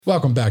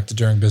Welcome back to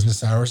During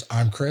Business Hours.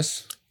 I'm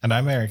Chris. And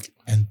I'm Eric.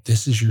 And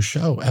this is your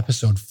show,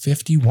 episode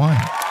 51.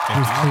 50.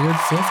 We've cleared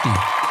 50.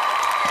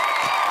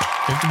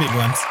 50 big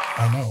ones.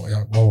 I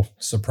know. Well,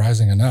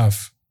 surprising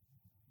enough,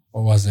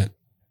 what was it?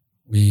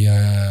 We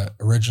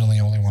originally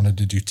only wanted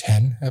to do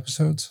 10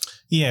 episodes.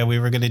 Yeah, we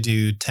were going to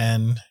do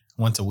 10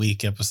 once a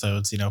week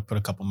episodes, put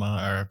a couple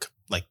months or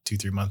like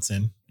 2-3 months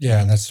in.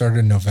 Yeah, and that started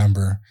in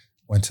November.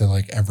 Went to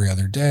like every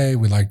other day.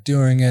 We liked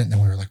doing it. And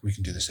then we were like, we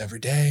can do this every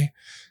day.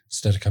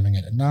 Instead of coming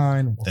in at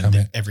 9, we'll come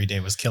in. Every day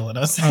was killing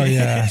us. Oh,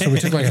 yeah. So we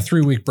took like a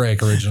 3-week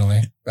break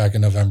originally back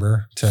in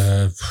November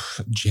to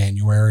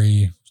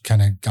January,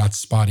 kind of got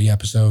spotty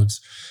episodes,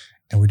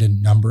 and we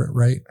didn't number it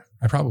right.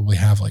 I probably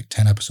have like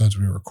 10 episodes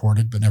we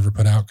recorded but never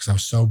put out because I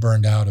was so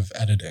burned out of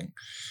editing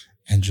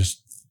and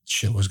just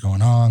shit was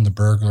going on, the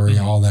burglary,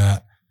 all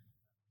that.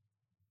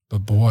 But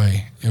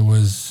boy, it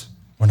was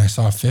when I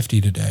saw 50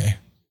 today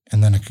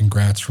and then a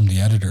congrats from the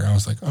editor, I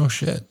was like, oh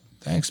shit,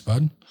 thanks,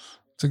 bud.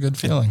 It's a good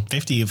feeling.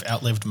 50, you've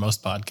outlived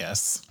most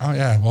podcasts. Oh,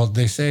 yeah. Well,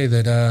 they say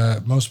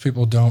that most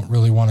people don't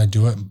really want to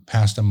do it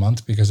past a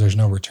month because there's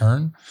no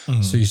return.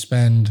 Mm-hmm. So you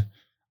spend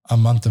a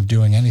month of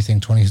doing anything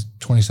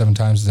 27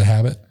 times as a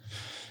habit,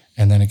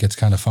 and then it gets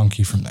kind of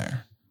funky from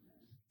there.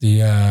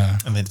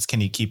 And then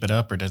can you keep it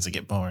up or does it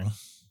get boring?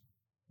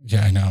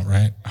 Yeah, I know,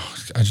 right? Oh,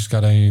 I just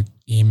got an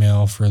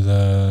email for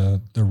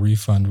the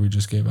refund we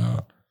just gave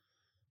out.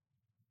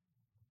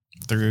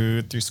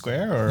 Through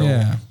Square? Or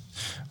yeah.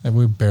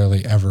 We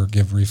barely ever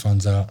give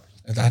refunds out.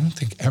 I don't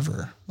think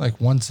ever. Like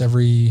once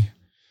every,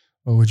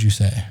 what would you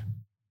say?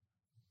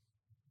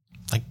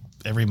 Like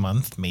every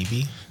month,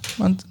 maybe?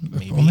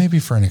 Maybe. Well, maybe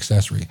for an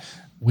accessory.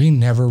 We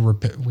never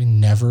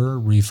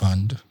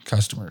refund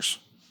customers.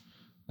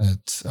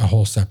 It's a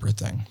whole separate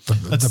thing.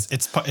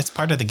 It's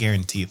part of the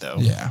guarantee, though.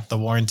 Yeah. The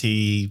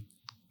warranty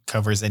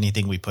covers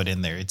anything we put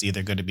in there. It's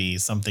either going to be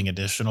something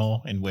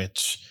additional in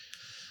which,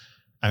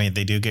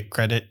 they do get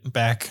credit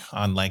back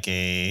on like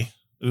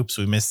oops,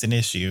 we missed an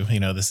issue.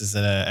 This is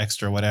an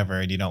extra whatever,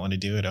 and you don't want to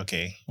do it.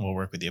 Okay, we'll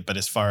work with you. But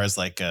as far as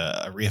like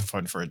a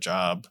refund for a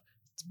job,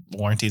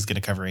 warranty is going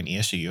to cover any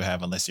issue you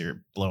have unless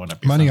you're blowing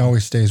up your money phone.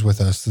 Always stays with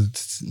us.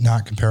 It's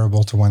not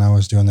comparable to when I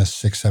was doing this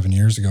 6-7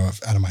 years ago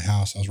out of my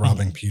house. I was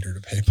robbing Peter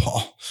to pay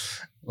Paul.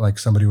 Like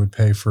somebody would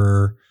pay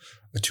for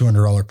a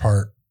 $200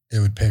 part. It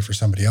would pay for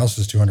somebody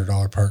else's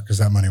 $200 part because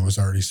that money was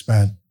already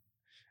spent.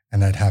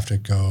 And I'd have to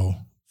go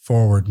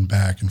forward and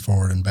back and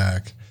forward and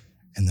back.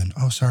 And then,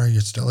 oh, sorry,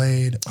 it's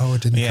delayed. Oh,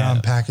 it didn't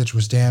come. Package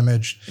was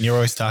damaged. And you're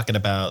always talking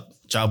about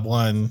job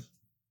 1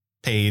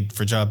 paid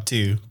for job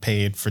 2,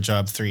 paid for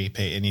job 3,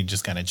 and you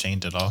just kind of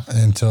change it all.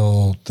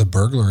 Until the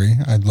burglary,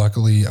 I'd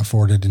luckily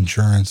afforded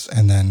insurance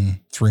and then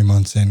 3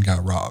 months in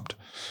got robbed.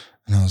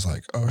 And I was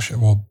like, oh shit,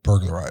 well,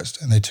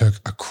 burglarized. And they took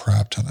a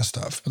crap ton of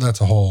stuff. But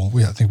that's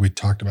I think we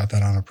talked about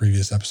that on a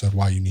previous episode,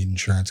 why you need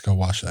insurance. Go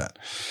watch that.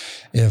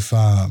 If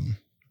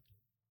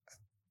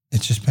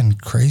it's just been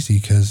crazy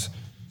because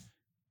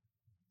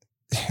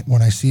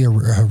when I see a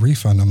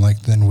refund, I'm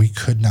like, then we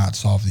could not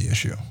solve the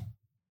issue.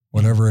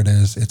 Whatever it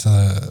is, it's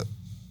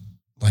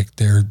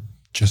they're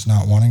just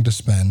not wanting to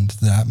spend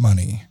that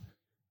money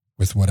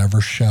with whatever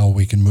shell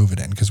we can move it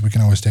in. Because we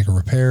can always take a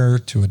repair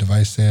to a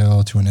device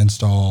sale to an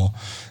install.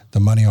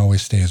 The money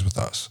always stays with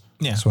us.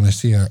 Yeah. So when I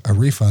see a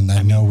refund,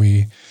 I know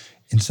we,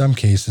 in some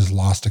cases,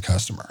 lost a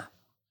customer.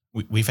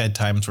 We've had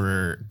times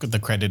where the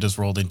credit is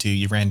rolled into,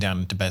 you ran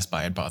down to Best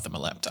Buy and bought them a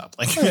laptop.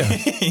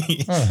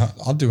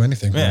 I'll do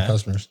anything for my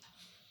customers.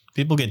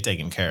 People get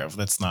taken care of.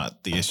 That's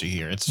not the issue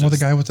here. It's the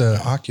guy with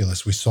the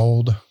Oculus we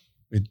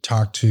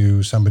talked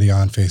to somebody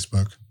on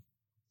Facebook.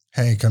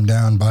 Hey, come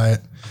down, buy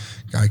it.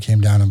 Guy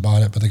came down and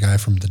bought it, but the guy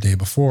from the day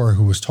before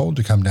who was told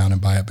to come down and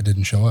buy it but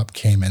didn't show up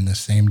came in the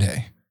same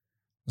day.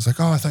 I was like,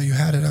 oh, I thought you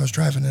had it. I was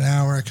driving an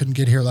hour. I couldn't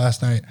get here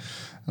last night.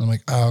 And I'm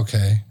like, oh,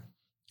 okay.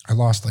 I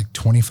lost like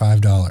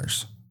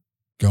 $25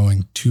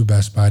 going to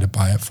Best Buy to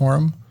buy it for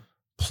him,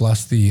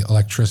 plus the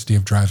electricity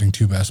of driving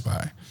to Best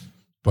Buy.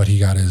 But he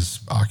got his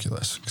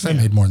Oculus because I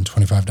made more than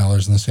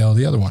 $25 in the sale of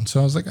the other one. So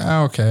I was like,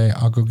 okay,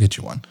 I'll go get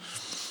you one.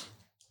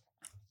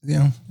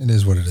 It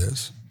is what it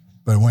is.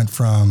 But it went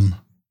from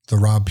the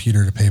rob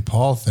Peter to pay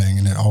Paul thing,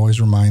 and it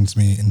always reminds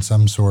me in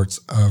some sorts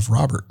of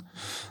Robert,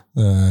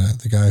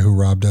 the guy who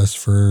robbed us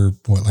for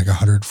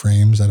 100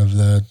 frames out of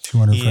the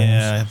 200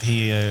 frames.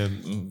 Yeah,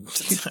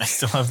 I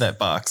still have that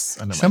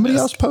box under Somebody my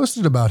else desk.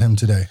 posted about him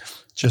today.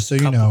 Just so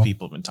you know,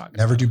 people have been talking.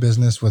 Never do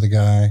business with a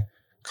guy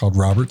called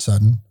Robert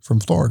Sutton from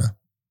Florida.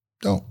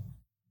 Don't.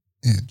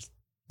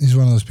 He's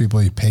one of those people,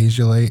 he pays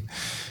you late.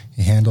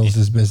 He handles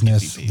his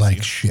business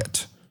like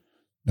shit.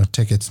 No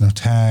tickets, no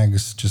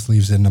tags, just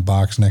leaves it in a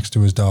box next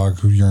to his dog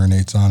who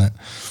urinates on it.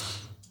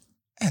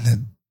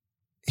 And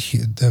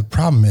the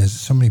problem is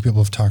so many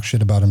people have talked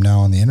shit about him now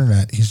on the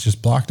internet. He's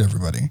just blocked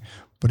everybody.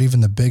 But even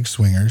the big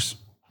swingers,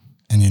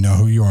 and you know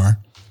who you are,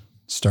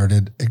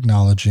 started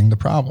acknowledging the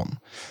problem.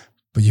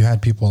 But you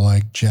had people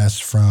like Jess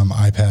from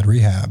iPad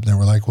Rehab that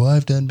were like, well,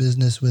 I've done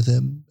business with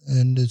him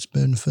and it's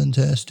been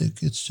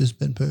fantastic. It's just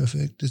been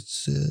perfect.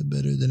 It's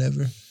better than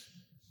ever.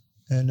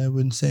 And I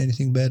wouldn't say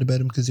anything bad about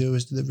him because he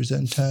always delivers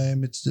on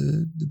time. It's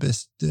the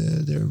best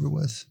there ever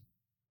was.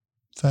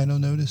 Final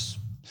notice.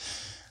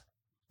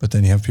 But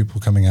then you have people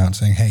coming out and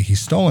saying, hey,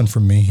 he's stolen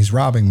from me. He's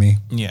robbing me.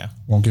 Yeah.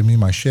 Won't give me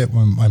my shit,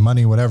 my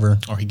money, whatever.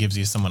 Or he gives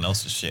you someone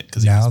else's shit.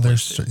 Because now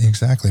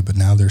exactly. But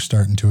now they're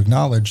starting to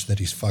acknowledge that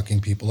he's fucking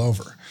people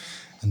over.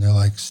 And they're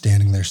like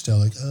standing there still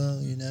like, oh,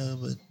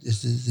 but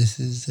this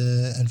is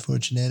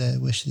unfortunate. I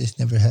wish this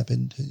never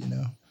happened,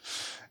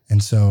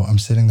 And so I'm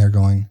sitting there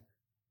going,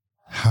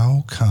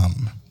 how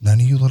come none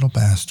of you little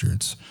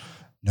bastards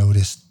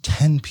noticed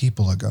 10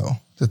 people ago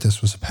that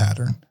this was a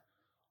pattern?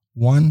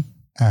 1,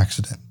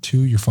 accident.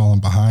 2, you're falling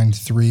behind.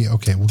 3,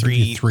 okay, we'll give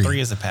you 3. 3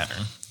 is a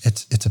pattern.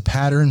 It's a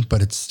pattern,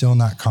 but it's still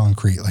not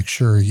concrete. Like,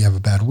 sure, you have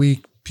a bad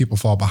week, people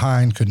fall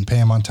behind, couldn't pay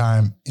them on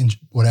time,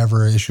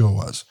 whatever issue it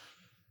was.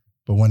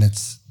 But when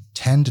it's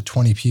 10 to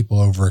 20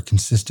 people over a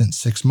consistent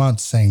 6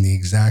 months saying the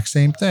exact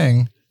same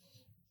thing,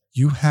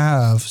 you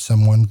have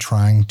someone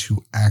trying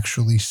to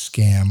actually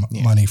scam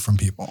money from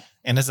people.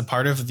 And as a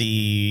part of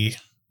the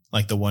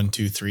 1,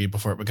 2, 3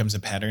 before it becomes a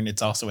pattern,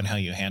 it's also in how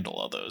you handle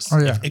all those. Oh,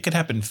 yeah. It could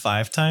happen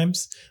 5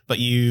 times, but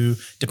you,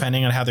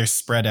 depending on how they're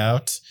spread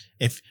out,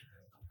 if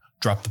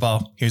drop the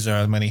ball, here's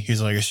all the money,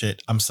 here's all your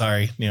shit, I'm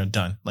sorry,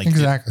 done.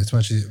 Exactly. It's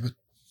much easier.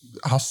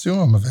 I'll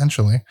sue him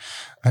eventually.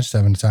 I just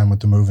haven't time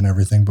with the move and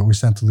everything, but we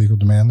sent the legal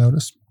demand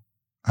notice.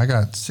 I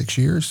got 6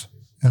 years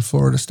in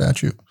Florida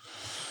statute.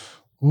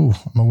 Ooh,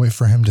 I'm going to wait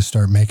for him to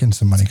start making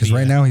some money because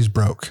right now he's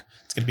broke.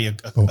 It's going to be a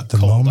the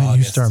moment August.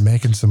 You start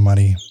making some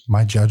money,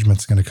 my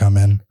judgment's going to come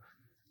in,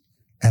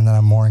 and then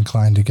I'm more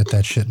inclined to get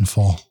that shit in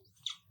full.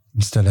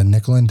 Instead of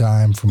nickel and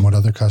dime from what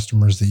other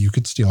customers that you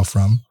could steal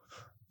from,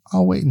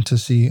 I'll wait until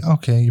see,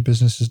 okay, your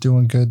business is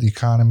doing good, the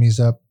economy's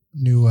up,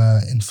 new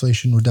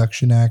Inflation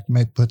Reduction Act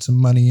might put some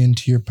money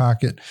into your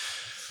pocket.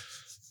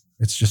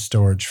 It's just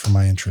storage for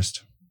my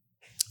interest.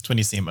 It's when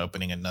you see him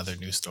opening another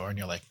new store and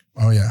you're like,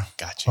 oh yeah.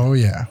 Gotcha. Oh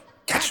yeah.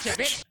 Gotcha,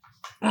 bitch.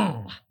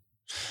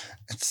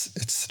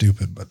 It's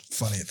stupid, but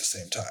funny at the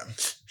same time.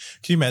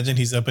 Can you imagine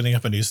he's opening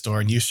up a new store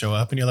and you show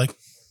up and you're like,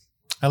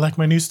 I like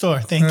my new store.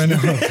 Thank you.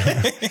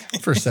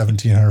 For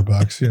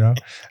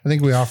 $1,700, I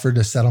think we offered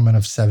a settlement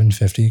of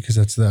 $750 because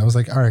I was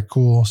like, all right,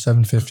 cool.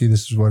 $750.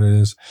 This is what it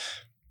is.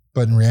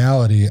 But in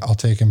reality, I'll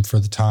take him for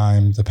the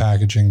time, the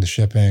packaging, the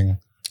shipping,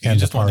 and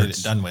just wanted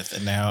it done with,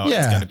 and now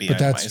it's going to be. But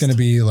that's going to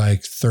be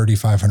like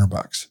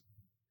 $3,500.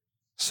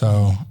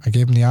 So I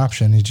gave him the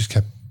option. He just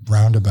kept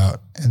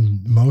roundabout,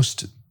 and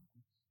most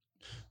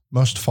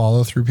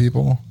follow through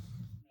people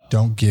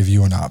don't give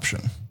you an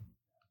option.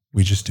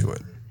 We just do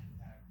it.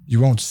 You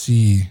won't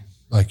see,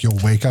 like, you'll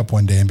wake up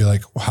one day and be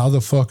like, well, how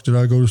the fuck did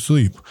I go to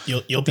sleep?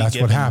 You'll be That's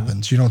given, what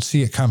happens. You don't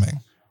see it coming.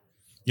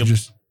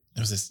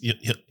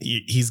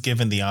 He's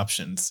given the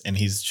options and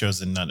he's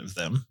chosen none of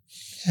them.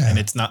 Yeah. And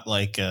it's not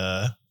like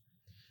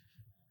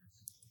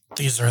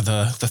these are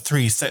the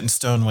 3 set in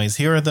stone ways.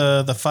 Here are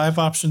the 5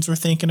 options we're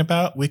thinking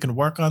about. We can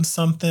work on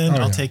something.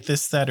 I'll take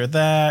this, that, or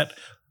that.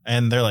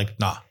 And they're like,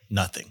 nah,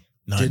 nothing.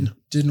 None.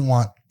 Didn't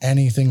want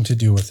anything to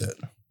do with it.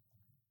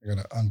 I got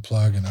to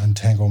unplug and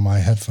untangle my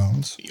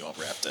headphones. You all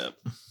wrapped up.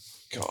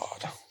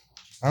 God.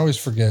 I always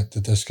forget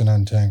that this can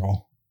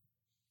untangle.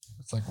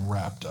 It's like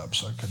wrapped up,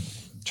 so I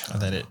couldn't turn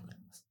that it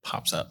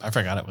pops up. I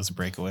forgot it was a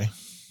breakaway.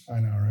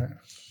 I know, right?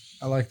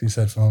 I like these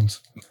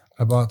headphones.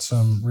 I bought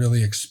some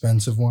really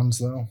expensive ones,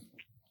 though.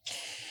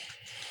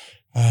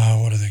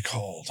 What are they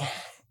called?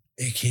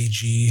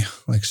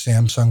 AKG, like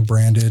Samsung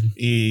branded.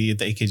 The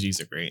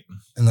AKGs are great.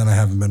 And then I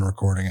haven't been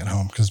recording at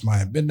home because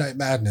my Midnight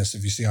Madness,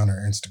 if you see on our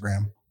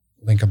Instagram,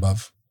 link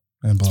above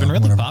and below. It's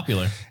been really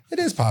popular. It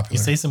is popular.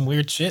 You say some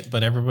weird shit,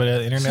 but everybody on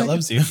the internet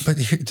loves you. But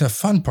the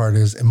fun part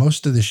is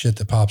most of the shit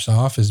that pops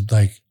off is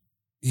like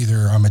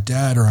either I'm a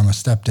dad or I'm a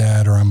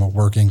stepdad or I'm a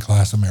working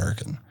class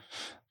American.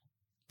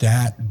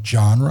 That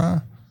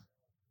genre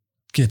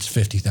gets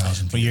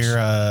 50,000 views.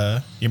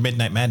 Well, your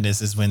Midnight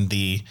Madness is when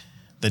the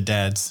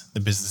dads, the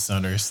business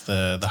owners,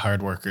 the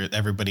hard workers,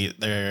 everybody,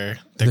 they're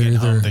getting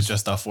home. They're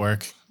just off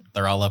work.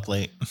 They're all up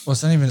late. Well,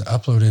 it's not even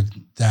uploaded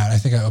that. I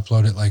think I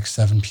upload it like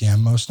 7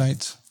 p.m. most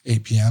nights,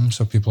 8 p.m.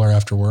 So people are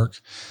after work.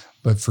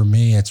 But for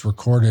me, it's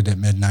recorded at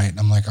midnight.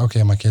 And I'm like,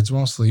 okay, my kids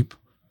won't sleep.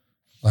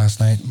 Last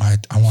night,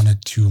 I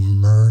wanted to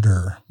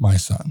murder my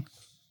son.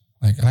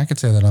 And I could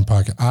say that on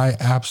podcast. I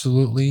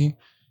absolutely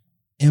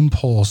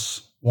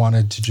impulse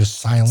wanted to just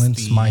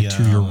silence my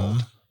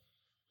 2-year-old.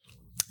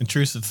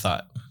 Intrusive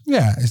thought.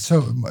 Yeah.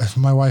 So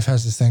my wife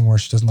has this thing where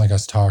she doesn't like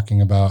us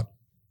talking about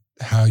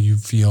how you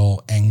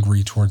feel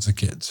angry towards the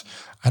kids.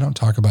 I don't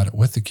talk about it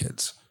with the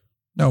kids.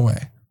 No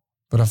way.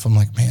 But if I'm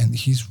like, man,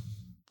 he's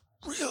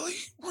really,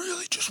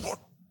 really just want,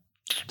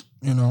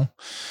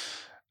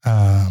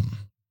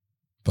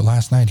 but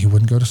last night he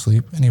wouldn't go to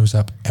sleep and he was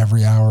up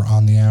every hour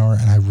on the hour.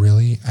 And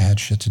I had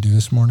shit to do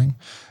this morning.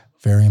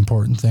 Very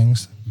important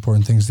things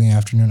in the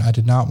afternoon. I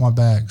did not want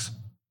bags.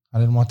 I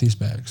didn't want these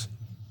bags.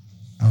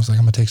 I was like,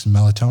 I'm going to take some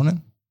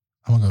melatonin.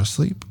 I'm going to go to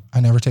sleep.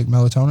 I never take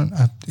melatonin.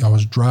 I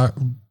was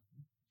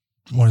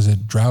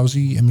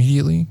drowsy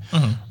immediately,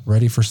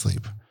 ready for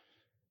sleep.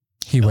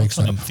 He wakes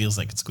up. Feels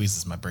like it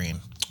squeezes my brain.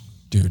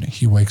 Dude,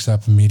 he wakes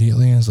up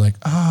immediately and is like,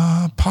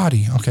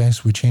 potty. Okay,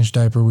 so we change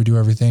diaper, we do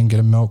everything, get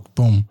him milk,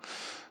 boom,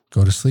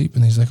 go to sleep.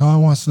 And he's like, oh, I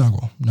want to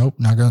snuggle. Nope,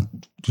 not gonna.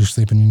 You're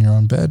sleeping in your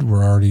own bed.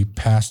 We're already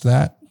past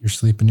that. You're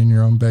sleeping in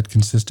your own bed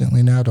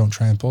consistently now. Don't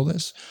try and pull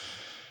this.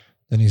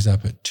 Then he's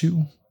up at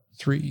 2,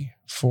 3,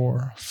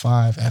 4,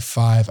 5. At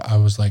 5, I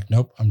was like,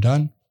 nope, I'm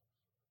done.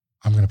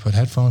 I'm going to put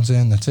headphones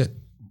in. That's it.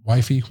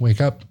 Wifey,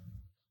 wake up.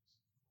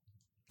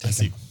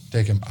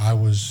 Take him.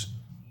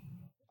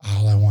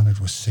 All I wanted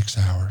was 6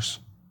 hours.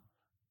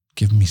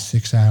 Give me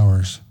 6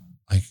 hours.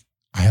 Like,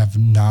 I have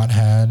not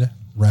had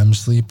REM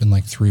sleep in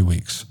like 3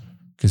 weeks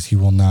because he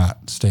will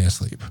not stay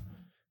asleep.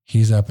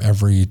 He's up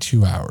every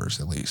 2 hours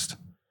at least.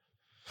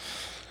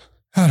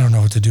 I don't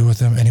know what to do with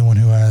him. Anyone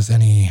who has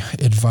any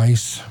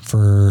advice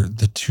for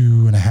the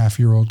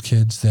 2.5-year-old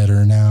kids that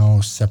are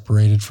now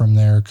separated from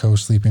their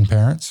co-sleeping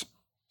parents,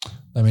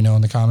 let me know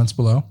in the comments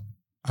below.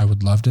 I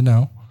would love to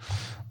know.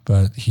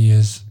 But he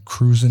is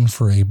cruising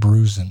for a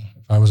bruising.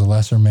 If I was a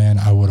lesser man,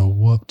 I would have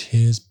whooped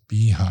his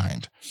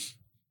behind.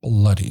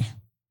 Bloody.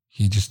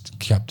 He just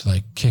kept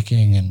like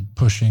kicking and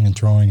pushing and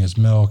throwing his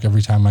milk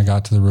every time I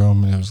got to the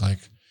room. And it was like,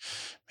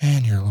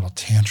 man, you're a little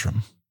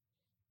tantrum.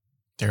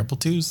 Terrible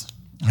twos.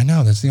 I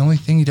know. That's the only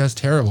thing he does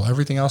terrible.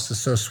 Everything else is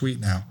so sweet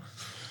now.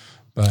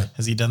 But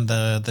has he done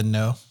the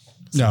no?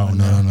 No.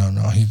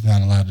 He's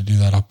not allowed to do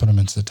that. I'll put him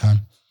in sit time.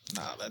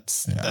 No,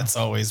 that's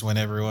always when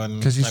everyone.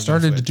 Because he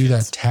started to do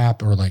that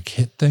tap or like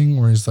hit thing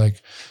where he's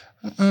like,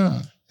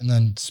 and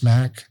then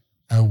smack.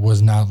 I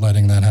was not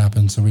letting that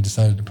happen. So we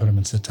decided to put him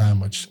in sit time,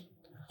 which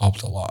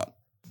helped a lot.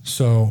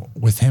 So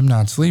with him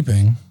not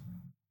sleeping,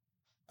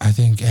 I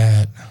think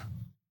at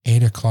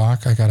 8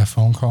 o'clock, I got a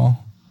phone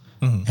call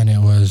and I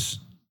was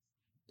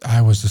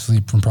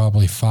asleep from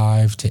probably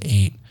 5 to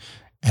 8.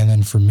 And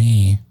then for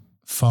me,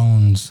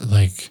 phones,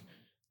 like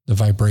the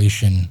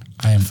vibration,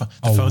 I am the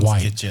phones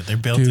get you. They're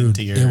built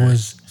into your. It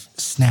was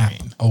snap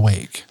brain.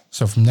 Awake.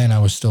 So from then I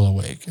was still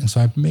awake. And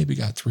so I maybe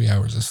got 3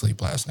 hours of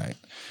sleep last night.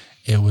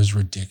 It was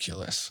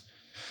ridiculous.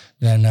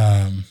 Then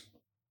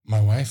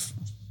my wife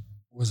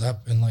was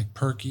up and like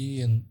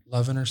perky and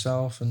loving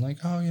herself and like,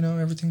 oh,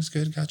 everything's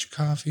good. Got your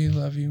coffee.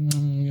 Love you.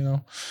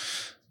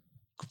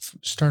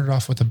 Started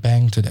off with a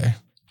bang today.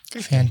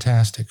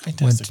 Fantastic.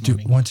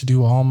 Went to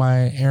do all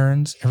my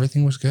errands.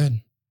 Everything was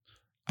good.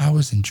 I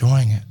was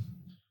enjoying it.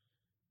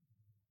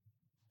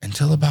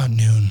 Until about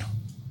noon.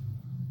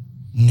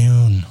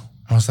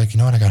 I was like, you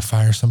know what? I got to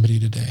fire somebody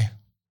today.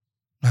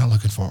 Not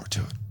looking forward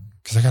to it.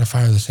 Because I got to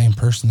fire the same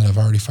person that I've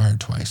already fired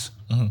twice.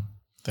 Mm-hmm.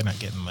 They're not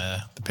getting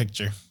the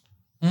picture.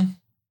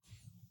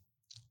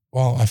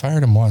 Well, I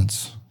fired him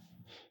once.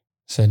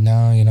 Said,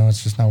 no,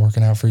 it's just not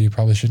working out for you.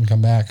 Probably shouldn't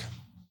come back.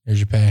 Here's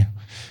your pay.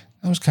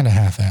 That was kind of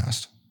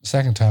half-assed. The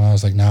second time I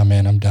was like, nah,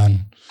 man, I'm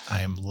done.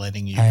 I am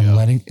letting you go.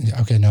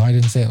 Okay, no, I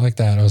didn't say it like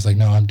that. I was like,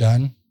 no, I'm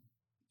done.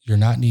 You're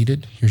not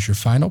needed. Here's your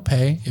final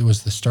pay. It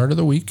was the start of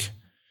the week.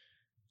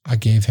 I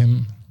gave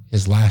him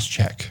his last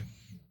check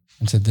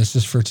and said, this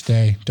is for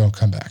today. Don't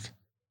come back.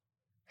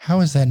 How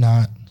is that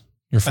not?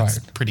 That's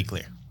fired. Pretty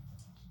clear.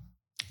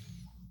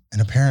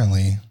 And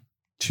apparently,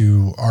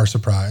 to our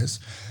surprise,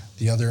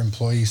 the other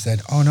employee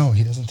said, oh, no,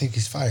 he doesn't think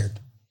he's fired.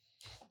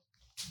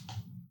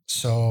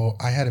 So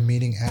I had a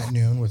meeting at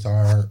noon with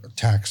our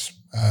tax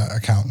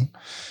accountant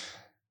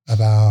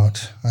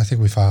about, I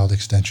think we filed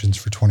extensions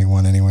for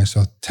 21 anyway.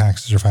 So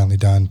taxes are finally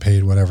done,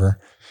 paid, whatever.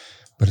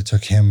 But it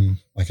took him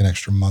like an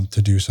extra month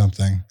to do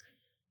something.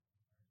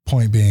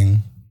 Point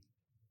being,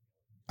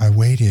 I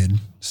waited,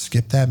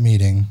 skipped that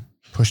meeting,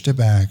 pushed it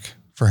back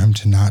for him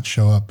to not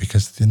show up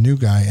because the new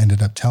guy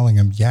ended up telling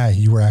him, yeah,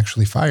 you were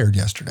actually fired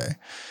yesterday.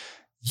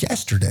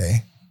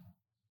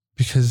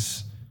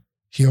 Because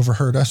he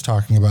overheard us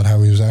talking about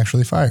how he was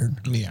actually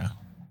fired. Yeah.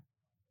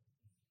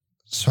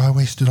 So I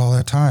wasted all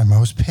that time. I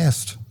was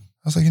pissed.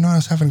 I was like, I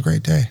was having a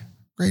great day.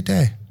 Great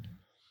day.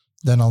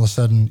 Then all of a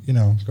sudden,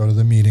 go to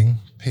the meeting,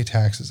 pay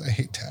taxes. I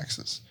hate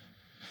taxes.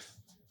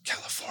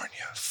 California,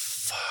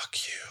 fuck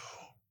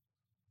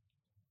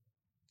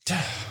you.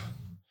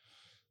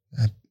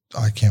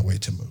 I can't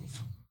wait to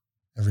move.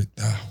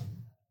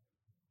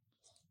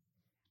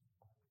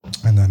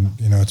 And then,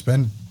 it's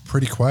been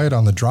pretty quiet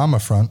on the drama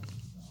front.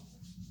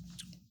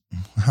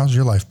 How's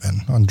your life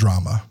been on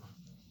drama?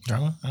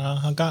 Drama?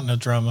 I've got no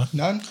drama.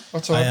 None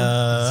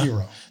whatsoever?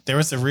 Zero. There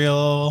was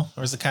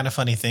a kind of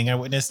funny thing I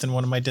witnessed in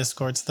one of my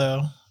Discords,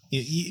 though.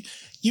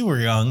 You were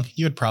young.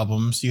 You had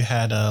problems. You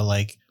had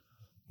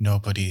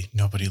nobody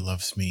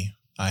loves me.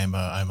 I'm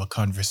a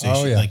conversation.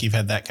 Oh, yeah. Like you've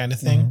had that kind of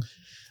thing.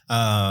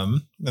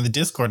 Mm-hmm. In the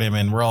Discord I'm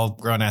in, we're all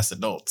grown ass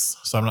adults.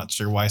 So I'm not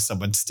sure why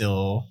someone's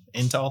still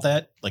into all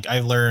that. Like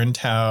I've learned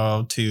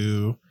how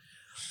to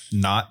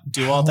not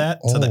do all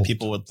that so that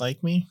people would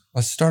like me.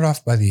 Let's start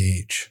off by the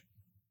age.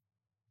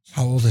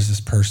 How old is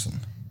this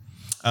person?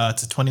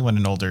 It's a 21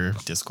 and older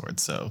Discord,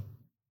 so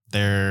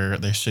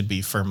they should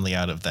be firmly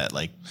out of that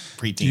like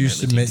preteen. Do you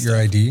submit your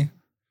ID?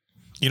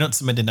 You don't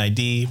submit an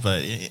ID,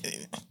 but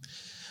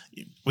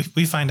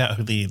we find out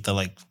who the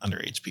like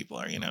underage people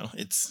are.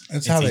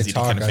 It's how they easy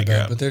talk. to kind of I figure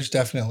bet, out. but there's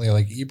definitely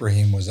like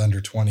Ibrahim was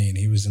under 20 and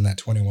he was in that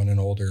 21 and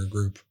older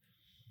group,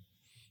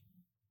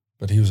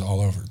 but he was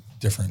all over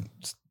different,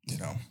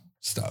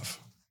 stuff.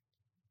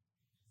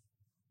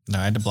 No,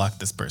 I had to block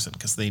this person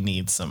because they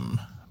need some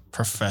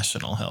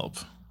professional help.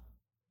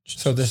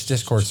 So this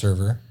Discord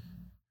server,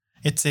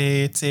 it's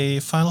a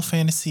Final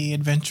Fantasy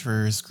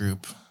adventurers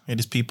group. It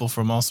is people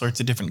from all sorts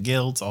of different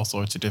guilds, all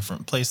sorts of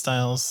different play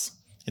styles.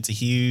 It's a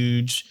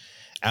huge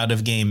out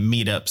of game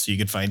meetup, so you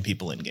could find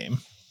people in game.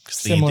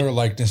 Similar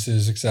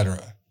likenesses,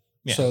 etc.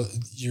 Yeah. So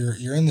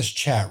you're in this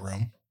chat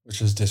room,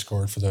 which is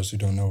Discord for those who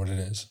don't know what it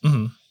is.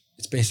 Mm-hmm.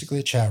 It's basically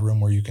a chat room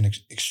where you can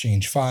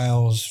exchange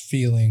files,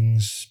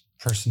 feelings,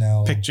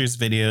 personnel, pictures,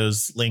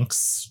 videos,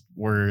 links,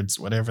 words,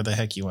 whatever the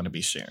heck you want to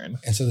be sharing.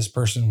 And so this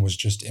person was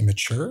just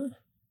immature?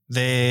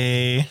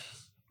 They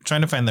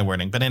trying to find the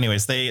wording. But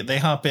anyways, they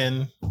hop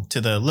in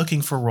to the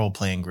looking for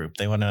role-playing group.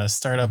 They want to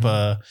start up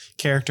a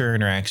character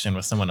interaction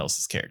with someone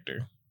else's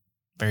character.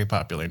 Very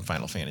popular in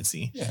Final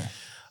Fantasy. Yeah.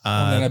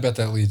 And then I bet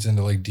that leads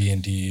into like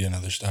D&D and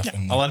other stuff. Yeah,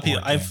 and a lot of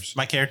people. games.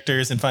 My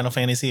characters in Final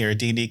Fantasy are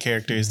D&D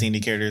characters,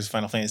 D&D characters,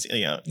 Final Fantasy.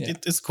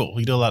 It's cool.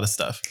 We do a lot of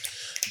stuff.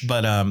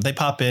 But they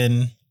pop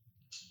in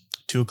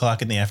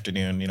 2:00 in the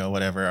afternoon,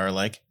 whatever, are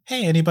like,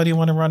 hey, anybody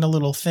want to run a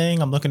little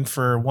thing? I'm looking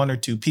for 1 or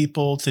 2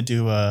 people to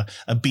do a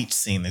beach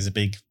scene. There's a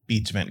big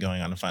beach event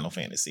going on in Final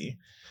Fantasy.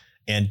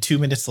 And 2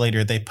 minutes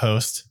later, they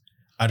post,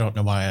 I don't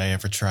know why I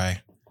ever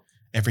try.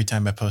 Every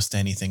time I post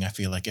anything, I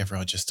feel like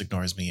everyone just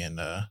ignores me and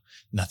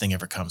nothing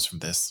ever comes from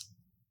this.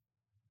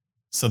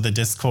 So the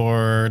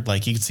Discord,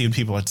 like you can see when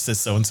people, it says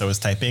so-and-so is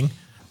typing.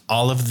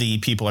 All of the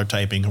people are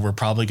typing who are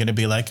probably going to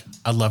be like,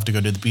 I'd love to go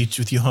to the beach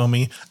with you,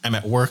 homie. I'm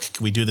at work.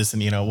 Can we do this?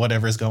 And,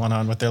 whatever is going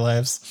on with their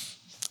lives.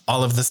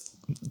 All of this,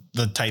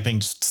 the typing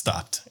just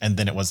stopped and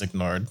then it was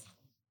ignored.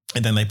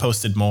 And then they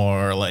posted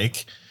more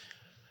like,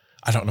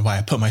 I don't know why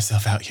I put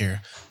myself out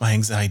here. My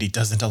anxiety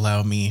doesn't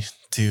allow me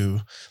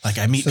to, like,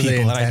 I meet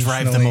people and I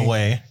drive them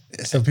away.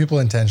 So people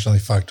intentionally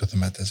fucked with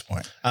them at this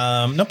point.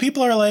 No,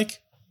 people are like,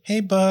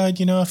 hey, bud,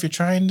 if you're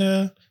trying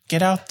to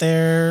get out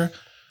there,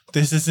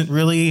 this isn't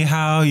really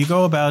how you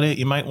go about it.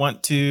 You might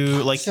want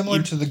to like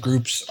similar to the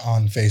groups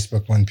on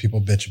Facebook when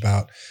people bitch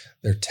about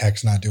their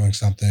techs not doing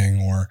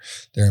something or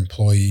their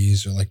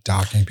employees or like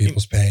docking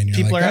people's pay. And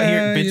people like, are out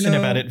here bitching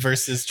about it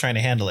versus trying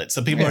to handle it.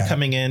 So people are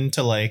coming in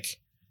to like,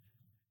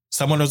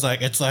 someone was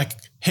like, it's like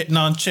hitting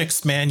on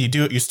chicks, man. You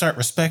do it. You start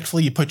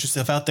respectfully. You put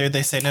yourself out there.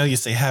 They say no. You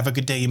say, have a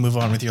good day. You move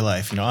on with your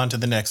life, on to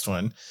the next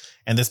one.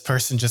 And this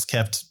person just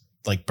kept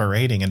like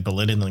berating and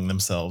belittling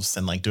themselves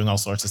and like doing all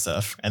sorts of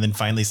stuff. And then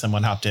finally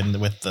someone hopped in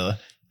with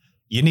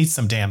you need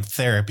some damn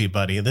therapy,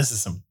 buddy. This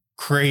is some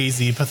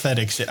crazy,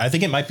 pathetic shit. I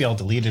think it might be all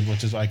deleted,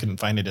 which is why I couldn't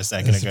find it a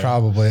second ago.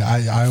 Probably.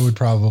 I would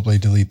probably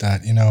delete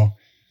that.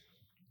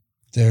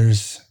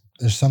 There's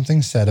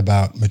something said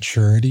about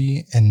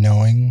maturity and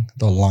knowing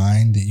the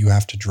line that you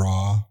have to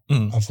draw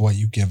of what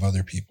you give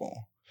other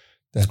people.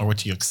 Or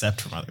what you accept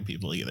from other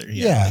people either.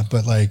 Yeah,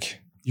 but like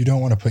you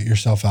don't want to put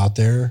yourself out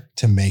there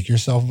to make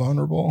yourself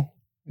vulnerable.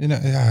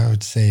 I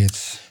would say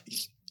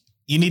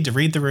you need to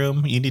read the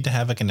room. You need to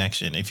have a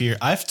connection.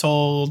 I've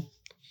told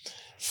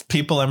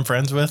people I'm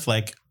friends with,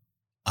 like,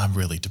 I'm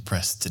really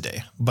depressed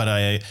today,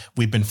 but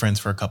we've been friends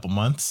for a couple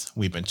months.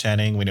 We've been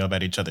chatting. We know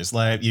about each other's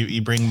life.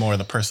 You bring more of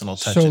the personal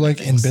touch. So like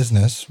in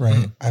business, right?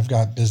 Mm-hmm. I've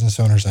got business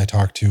owners I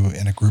talk to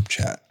in a group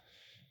chat.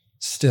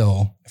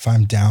 Still, if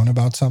I'm down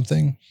about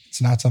something,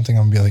 it's not something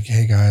I'm gonna be like,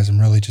 hey guys, I'm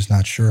really just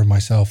not sure of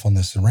myself on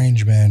this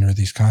arrangement or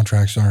these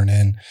contracts aren't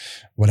in.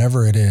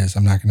 Whatever it is,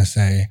 I'm not gonna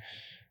say,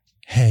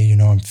 hey,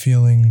 I'm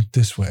feeling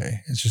this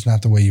way. It's just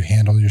not the way you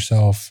handle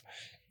yourself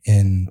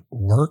in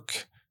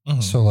work. Mm-hmm.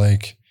 So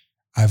like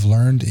I've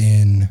learned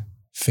in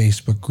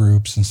Facebook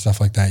groups and stuff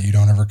like that, you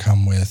don't ever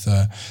come with,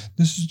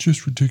 this is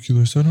just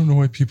ridiculous. I don't know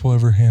why people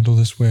ever handle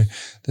this way.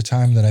 The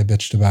time that I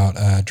bitched about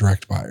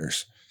direct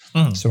buyers.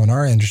 Mm. So in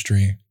our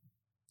industry,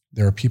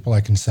 there are people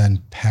I can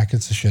send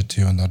packets of shit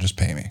to and they'll just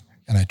pay me.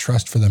 And I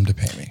trust for them to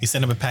pay me. You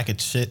send them a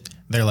package of shit.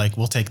 They're like,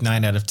 we'll take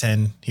 9 out of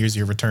 10. Here's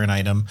your return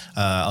item.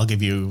 I'll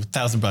give you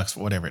 $1,000 for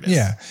whatever it is.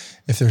 Yeah.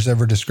 If there's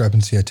ever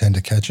discrepancy, I tend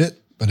to catch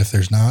it. But if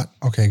there's not,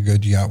 okay,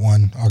 good, you got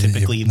one. I'll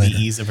typically get you later.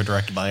 The ease of a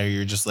direct buyer,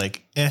 you're just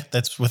like,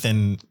 that's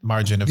within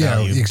margin of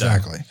value. Yeah,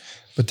 exactly. Done.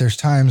 But there's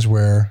times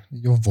where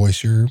you'll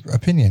voice your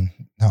opinion.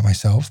 Not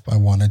myself, I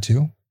wanted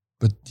to,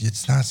 but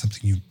it's not something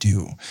you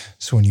do.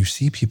 So when you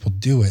see people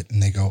do it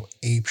and they go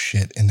ape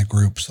shit in the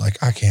groups, like,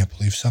 I can't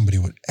believe somebody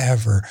would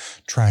ever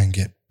try and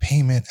get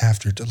payment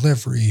after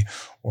delivery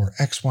or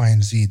X, Y,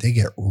 and Z, they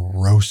get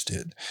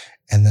roasted.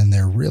 And then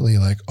they're really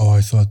like, oh,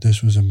 I thought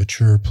this was a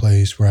mature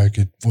place where I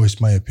could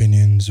voice my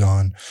opinions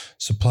on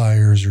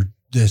suppliers or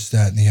this,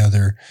 that, and the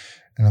other.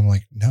 And I'm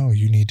like, no,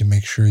 you need to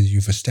make sure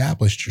you've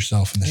established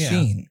yourself in the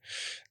scene.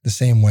 The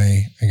same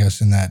way, I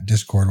guess, in that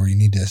Discord where you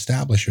need to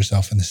establish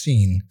yourself in the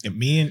scene. Yeah,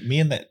 me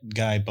and that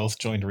guy both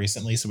joined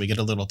recently. So we get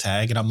a little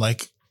tag and I'm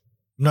like,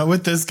 I'm not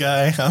with this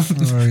guy.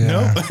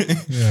 No.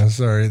 Yeah,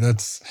 sorry.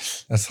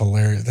 That's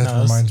hilarious.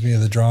 That reminds me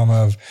of the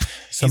drama of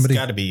He's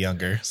got to be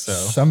younger. So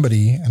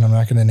somebody, and I'm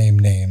not going to name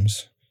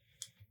names,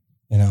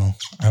 you know,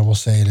 I will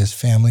say it is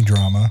family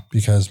drama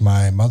because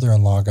my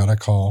mother-in-law got a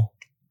call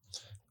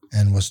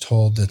and was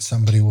told that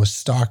somebody was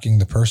stalking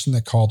the person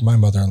that called my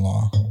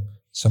mother-in-law.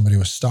 Somebody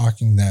was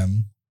stalking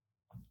them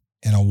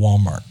in a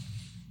Walmart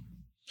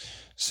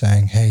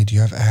saying, hey, do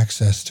you have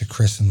access to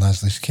Chris and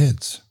Leslie's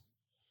kids?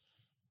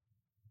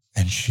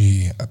 And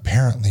she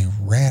apparently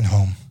ran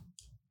home,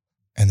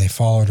 and they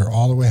followed her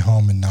all the way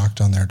home and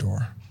knocked on their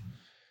door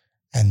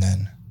and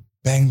then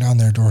banged on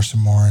their door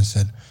some more and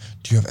said,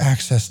 do you have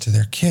access to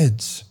their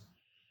kids?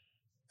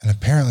 And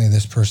apparently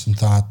this person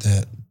thought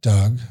that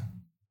Doug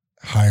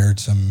hired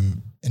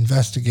some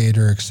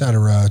investigator,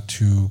 etc.,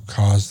 to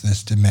cause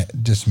this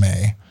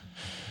dismay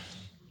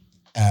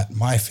at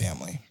my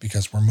family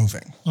because we're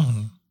moving.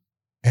 Mm-hmm.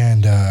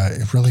 And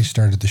it really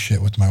started the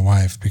shit with my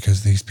wife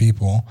because these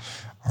people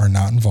are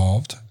not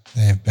involved.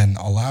 They have been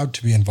allowed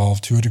to be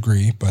involved to a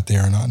degree, but they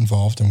are not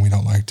involved, and we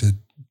don't like to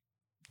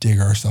dig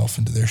ourselves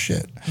into their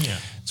shit. Yeah.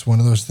 It's one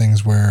of those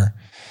things where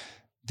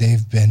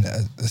they've been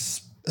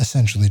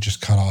essentially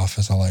just cut off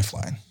as a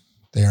lifeline.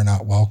 They are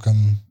not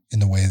welcome in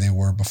the way they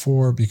were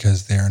before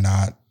because they are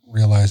not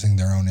realizing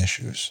their own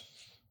issues.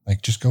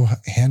 Like, just go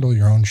handle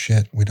your own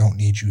shit. We don't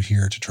need you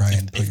here to try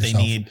and put yourself. If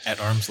they need at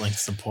arm's length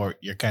support,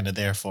 you're kind of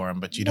there for them,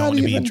 but you don't want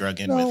to be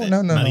drug in with it.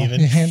 No.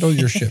 You handle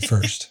your shit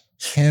first.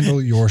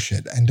 Handle your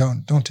shit, and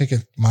don't take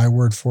it my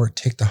word for it.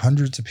 Take the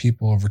hundreds of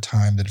people over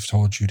time that have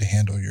told you to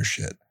handle your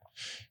shit.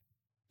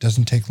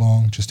 Doesn't take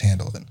long. Just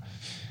handle it.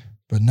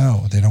 But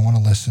no, they don't want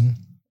to listen.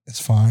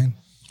 It's fine.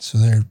 So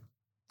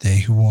they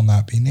who will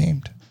not be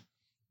named.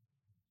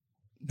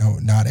 No,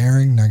 not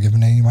airing, not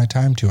giving any of my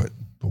time to it.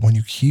 But when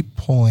you keep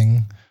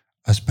pulling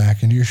us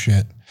back into your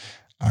shit,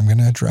 I'm going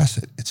to address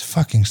it. It's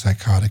fucking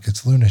psychotic.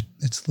 It's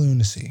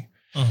lunacy.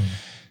 Mm-hmm.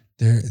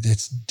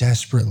 It's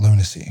desperate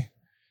lunacy.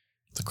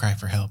 It's a cry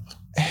for help.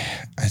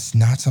 It's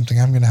not something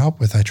I'm going to help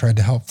with. I tried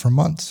to help for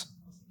months.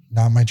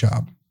 Not my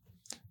job.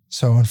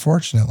 So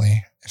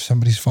unfortunately, if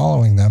somebody's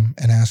following them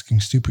and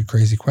asking stupid,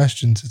 crazy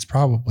questions, it's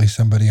probably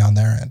somebody on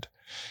their end.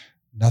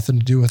 Nothing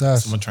to do with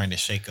us. Someone trying to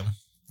shake them.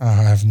 I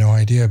have no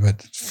idea.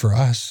 But for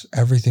us,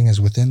 everything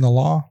is within the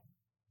law.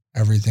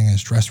 Everything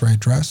is dress right,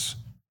 dress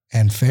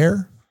and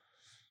fair.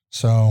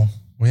 So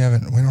we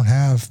don't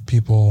have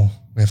people.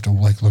 We have to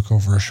like look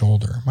over a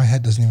shoulder. My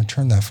head doesn't even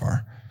turn that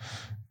far.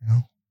 You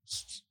know,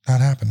 it's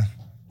not happening.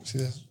 See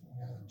this?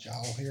 I got a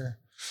jowl here.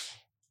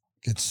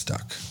 Gets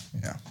stuck.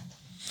 Yeah.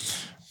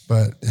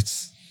 But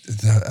it's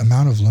the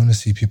amount of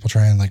lunacy people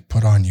try and like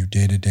put on you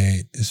day to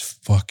day is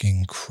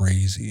fucking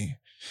crazy.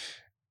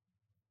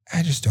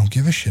 I just don't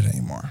give a shit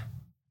anymore.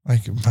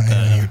 Like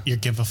your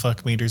give a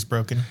fuck meter's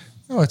broken.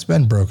 No, it's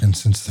been broken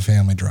since the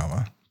family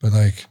drama. But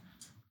like,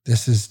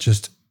 this is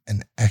just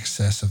an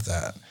excess of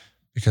that.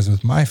 Because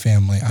with my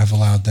family, I've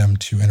allowed them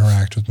to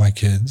interact with my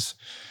kids,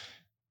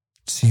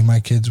 see my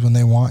kids when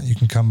they want. You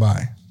can come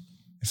by.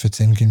 If it's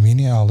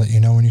inconvenient, I'll let you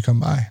know when you come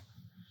by.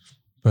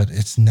 But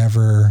it's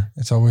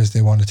always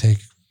they want to take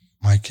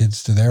my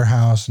kids to their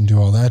house and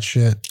do all that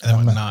shit.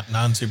 Not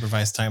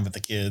non-supervised time with the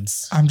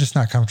kids. I'm just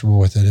not comfortable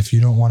with it. If you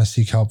don't want to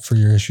seek help for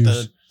your issues.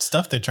 The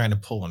stuff they're trying to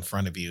pull in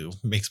front of you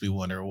makes me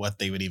wonder what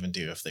they would even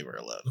do if they were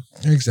alone.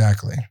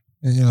 Exactly.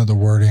 You know, the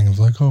wording of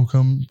like, oh,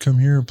 come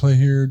here, play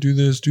here, do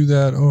this, do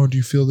that. Oh, do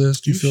you feel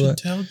this? Do you feel that?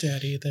 Tell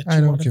Daddy that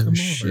you want to come over.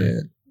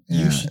 Shit.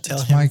 Yeah, you should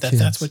tell him that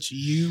that's what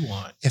you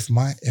want.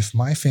 If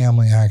my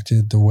family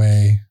acted the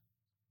way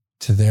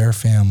to their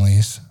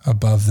families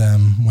above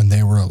them when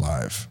they were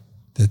alive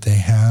that they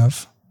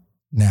have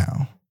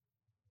now,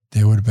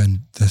 they would have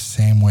been the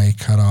same way,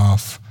 cut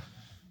off,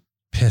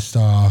 pissed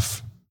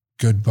off,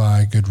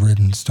 goodbye, good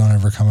riddance, don't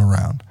ever come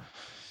around.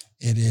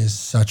 It is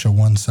such a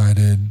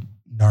one-sided,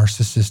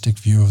 narcissistic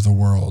view of the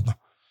world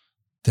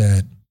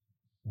that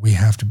we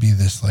have to be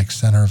this like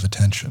center of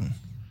attention.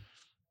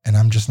 And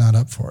I'm just not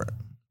up for it.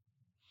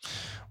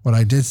 What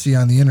I did see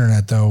on the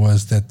internet, though,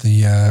 was that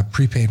the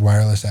prepaid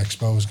wireless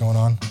expo is going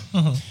on.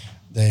 Mm-hmm.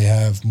 They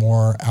have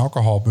more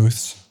alcohol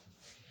booths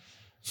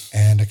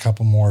and a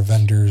couple more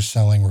vendors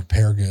selling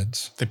repair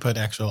goods. They put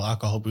actual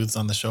alcohol booths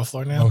on the show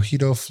floor now?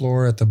 Mojito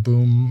floor at the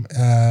Boom,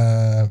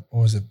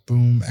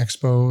 Boom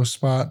Expo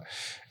spot.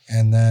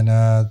 And then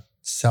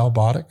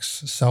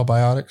Cellbiotics or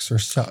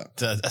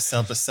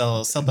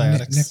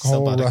Cellbiotics.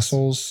 Nicole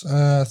Russell's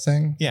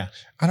thing. Yeah.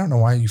 I don't know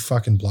why you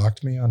fucking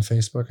blocked me on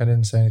Facebook. I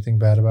didn't say anything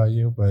bad about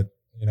you, but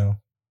you know,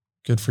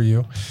 good for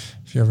you.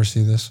 If you ever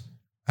see this,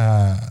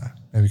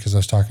 maybe because I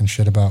was talking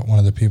shit about one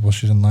of the people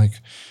she didn't like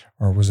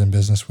or was in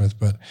business with,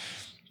 but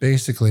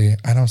basically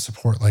I don't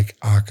support like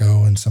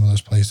Akko and some of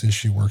those places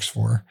she works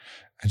for.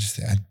 I just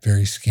think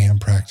very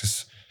scam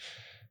practice.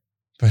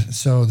 But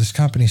so this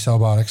company,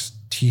 Cellbiotics,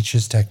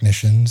 teaches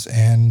technicians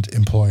and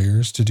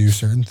employers to do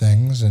certain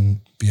things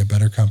and be a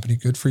better company.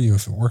 Good for you.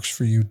 If it works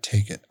for you,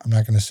 take it. I'm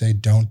not going to say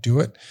don't do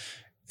it.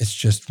 It's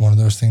just one of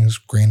those things,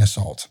 grain of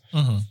salt.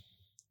 Mm-hmm.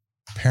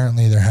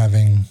 Apparently they're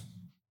having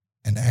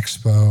an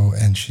expo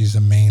and she's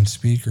a main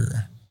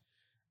speaker.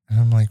 And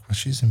I'm like, well,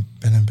 she's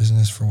been in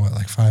business for what,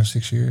 like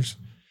 5-6 years?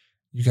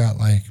 You got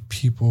like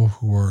people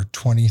who are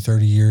 20,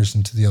 30 years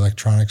into the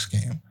electronics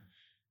game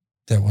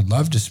that would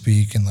love to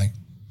speak and like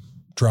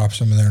drop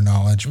some of their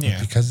knowledge, but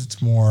because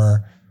it's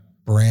more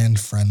brand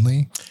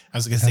friendly. I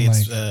was going to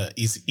say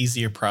it's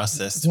easier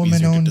process.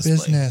 Woman-owned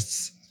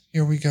business.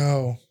 Here we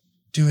go.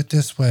 Do it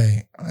this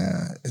way.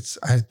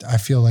 I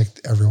feel like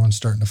everyone's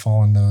starting to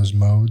fall in those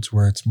modes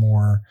where it's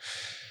more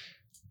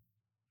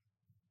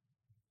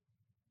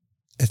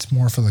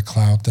for the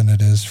clout than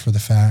it is for the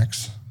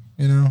facts,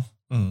 you know?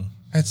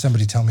 I had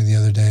somebody tell me the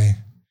other day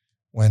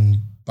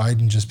when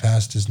Biden just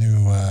passed his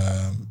new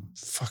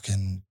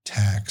fucking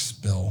tax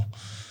bill.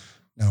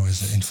 No,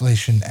 his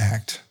Inflation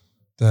Act.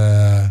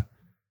 The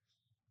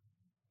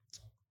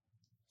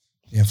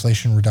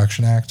Inflation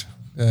Reduction Act.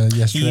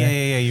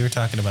 Yesterday. Yeah. You were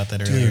talking about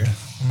that earlier. Dude,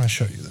 I'm going to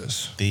show you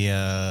this.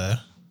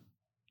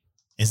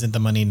 Isn't the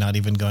money not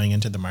even going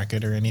into the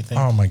market or anything?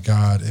 Oh my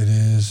God, it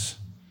is.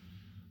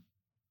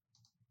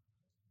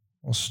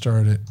 We'll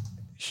start it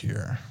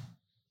here.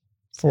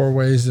 4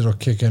 ways it'll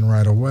kick in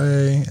right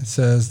away. It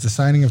says the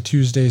signing of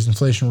Tuesday's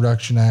Inflation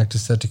Reduction Act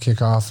is set to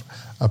kick off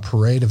a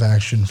parade of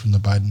action from the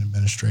Biden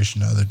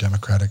administration and other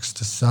Democrats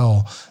to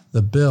sell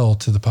the bill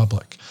to the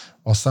public.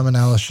 While some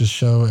analysis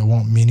show it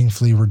won't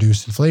meaningfully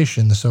reduce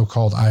inflation, the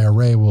so-called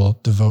IRA will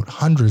devote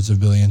hundreds of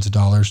billions of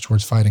dollars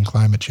towards fighting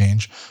climate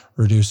change,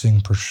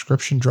 reducing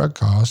prescription drug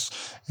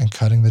costs, and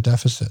cutting the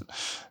deficit.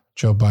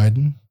 Joe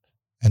Biden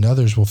and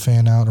others will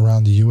fan out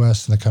around the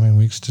U.S. in the coming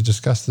weeks to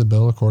discuss the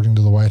bill, according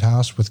to the White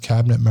House, with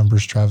cabinet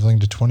members traveling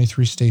to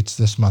 23 states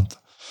this month.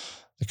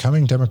 The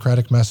coming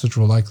Democratic message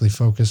will likely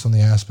focus on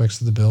the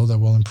aspects of the bill that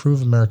will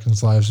improve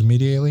Americans' lives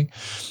immediately,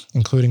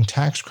 including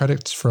tax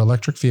credits for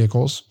electric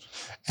vehicles,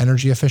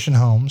 energy-efficient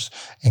homes,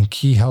 and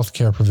key health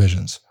care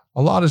provisions.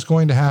 A lot is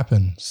going to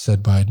happen,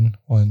 said Biden.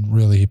 When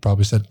really he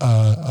probably said,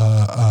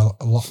 a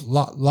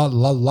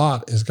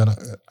lot is going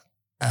to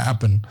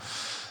happen.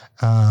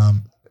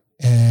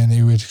 And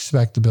he would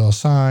expect the bill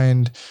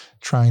signed,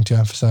 trying to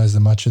emphasize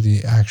that much of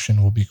the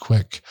action will be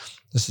quick.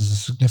 This is a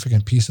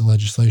significant piece of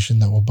legislation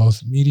that will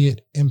both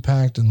immediate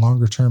impact and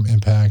longer-term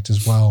impact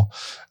as well.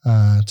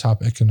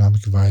 Top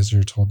economic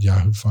advisor told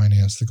Yahoo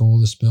Finance, the goal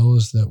of this bill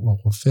is that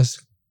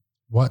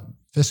what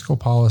fiscal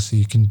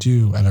policy can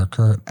do at our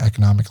current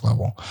economic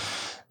level.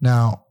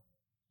 Now,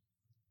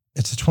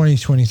 it's a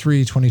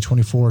 2023,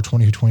 2024,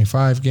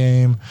 2025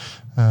 game.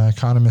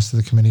 Economists of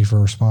the Committee for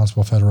a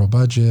Responsible Federal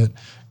Budget,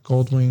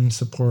 Goldwing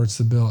supports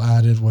the bill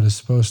added. What it's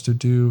supposed to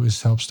do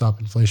is help stop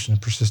inflation from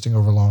persisting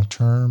over long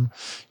term.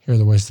 Here are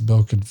the ways the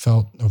bill could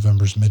affect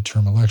November's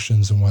midterm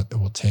elections and what it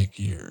will take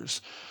years.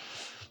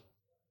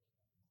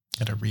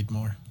 Gotta read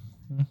more.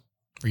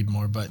 Read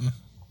more button.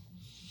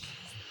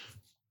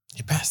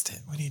 You passed it.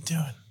 What are you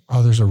doing?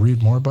 Oh, there's a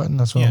read more button?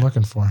 That's what I'm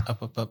looking for.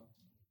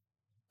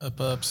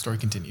 Up. Story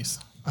continues.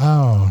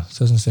 Oh, it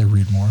doesn't say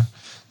read more.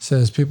 It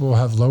says people will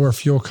have lower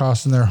fuel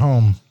costs in their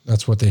home.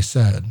 That's what they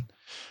said.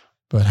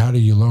 But how do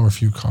you lower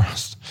fuel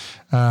costs?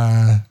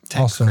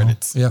 Tax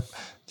credits. Yep.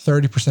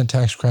 30%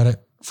 tax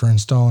credit for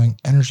installing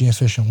energy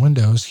efficient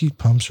windows, heat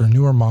pumps, or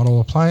newer model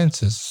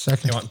appliances.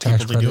 Second, they want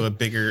tax people to do a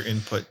bigger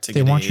input to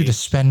they want you to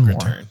spend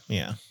return. More.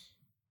 Yeah.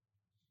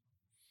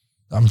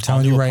 I'm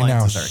telling you right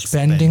now,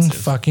 spending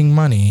fucking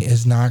money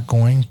is not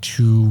going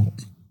to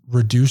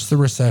reduce the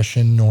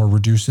recession nor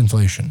reduce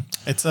inflation.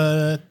 It's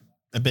a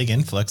big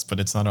influx, but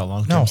it's not a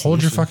long-term No,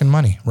 hold your fucking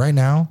money. Right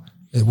now,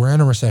 we're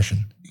in a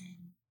recession.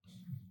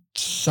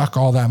 Suck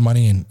all that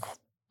money and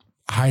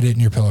hide it in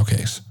your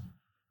pillowcase.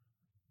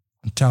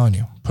 I'm telling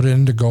you, put it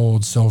into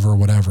gold, silver,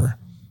 whatever.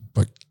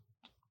 But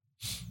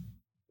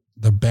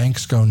the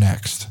banks go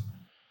next.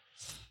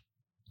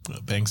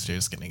 The banks are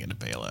just going to get a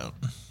bailout.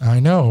 I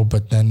know,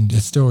 but then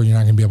it's still, you're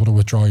not going to be able to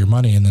withdraw your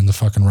money, and then the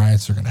fucking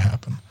riots are going to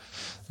happen.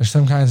 There's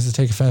some kinds that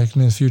take effect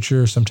in the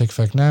future, some take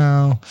effect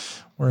now.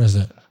 Where is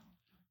it?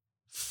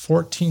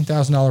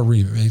 $14,000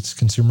 rebates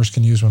consumers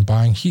can use when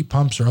buying heat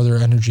pumps or other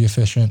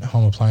energy-efficient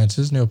home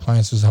appliances. New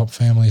appliances help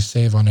families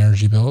save on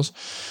energy bills.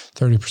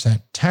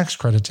 30% tax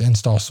credit to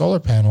install solar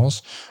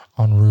panels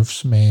on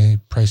roofs may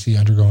pricey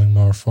undergoing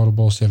more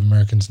affordable, save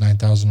Americans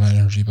 $9,000 on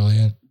energy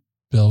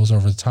bills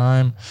over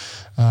time.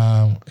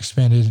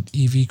 Expanded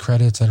EV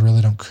credits, I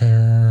really don't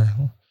care.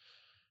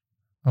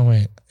 Oh,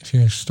 wait. If you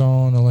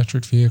install an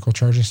electric vehicle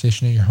charging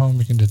station at your home,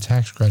 you can get a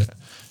tax credit.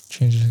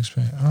 Changes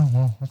expand. Oh,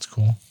 well, that's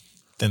cool.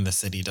 Then the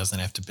city doesn't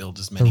have to build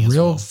as many. The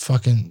real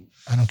fucking,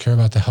 I don't care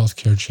about the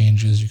healthcare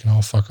changes. You can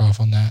all fuck off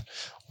on that.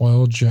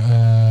 Oil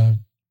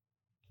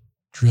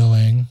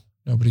drilling,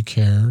 nobody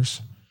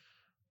cares.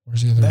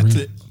 Where's the other? That's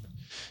it.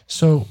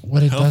 So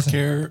what it doesn't.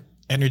 Healthcare,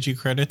 energy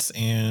credits,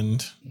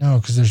 and no,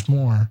 because there's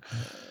more.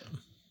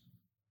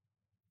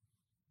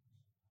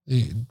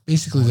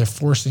 Basically, they're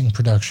forcing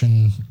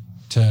production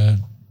to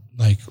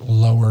like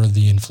lower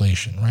the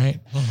inflation, right?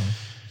 Mm-hmm.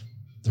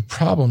 The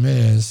problem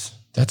is,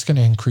 that's going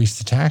to increase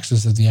the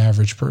taxes of the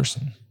average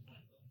person.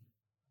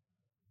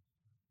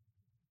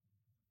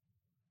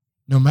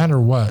 No matter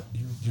what,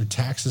 your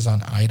taxes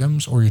on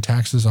items or your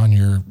taxes on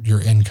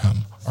your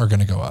income are going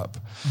to go up.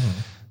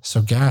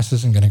 So gas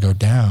isn't going to go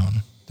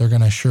down. They're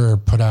going to sure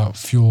put out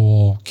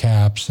fuel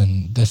caps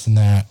and this and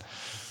that.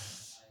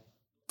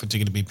 But you're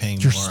going to be paying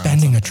You're more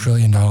spending $1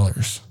 trillion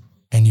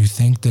and you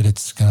think that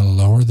it's going to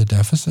lower the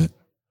deficit?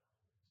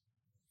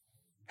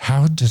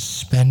 How does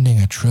spending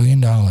 $1 trillion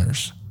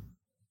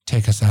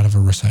take us out of a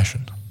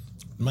recession?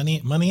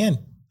 Money in.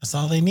 That's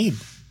all they need.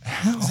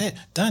 How? That's it.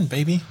 Done,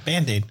 baby.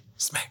 Band-Aid.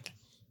 Smack.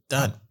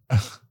 Done. I'm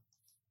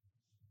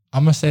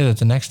going to say that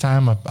the next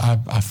time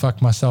I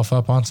fuck myself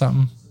up on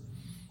something,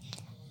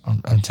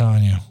 I'm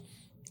telling you.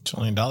 $1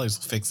 trillion will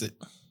fix it.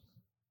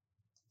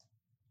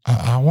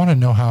 I want to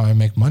know how I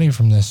make money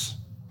from this.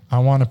 I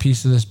want a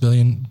piece of this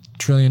 $1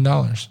 trillion.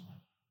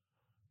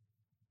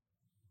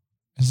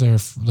 Is there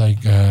like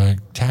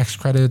tax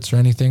credits or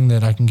anything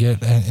that I can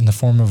get in the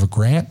form of a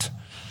grant?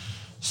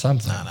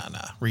 Something.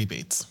 Nah.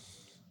 Rebates.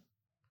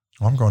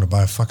 I'm going to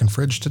buy a fucking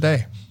fridge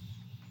today.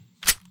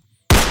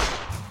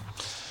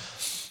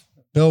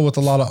 Bill with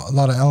a lot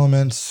of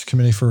elements.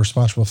 Committee for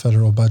Responsible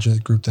Federal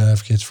Budget, group that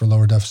advocates for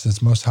lower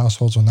deficits. Most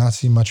households will not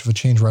see much of a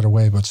change right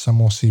away, but some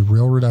will see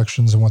real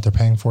reductions in what they're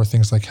paying for,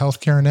 things like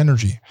healthcare and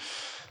energy.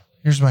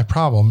 Here's my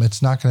problem.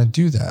 It's not going to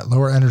do that.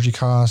 Lower energy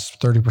costs,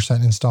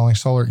 30% installing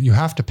solar. You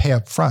have to pay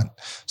up front.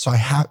 So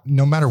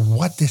no matter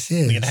what this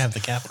is, you're going to have the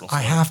capital.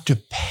 I have to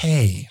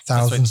pay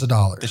thousands of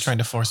dollars. They're trying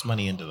to force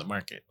money into the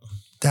market.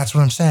 That's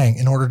what I'm saying,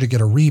 in order to get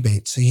a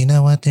rebate. So you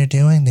know what they're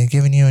doing? They're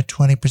giving you a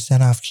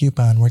 20% off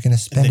coupon. We're going to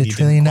spend $1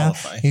 trillion.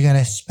 You're going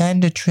to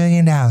spend $1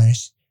 trillion,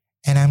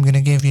 and I'm going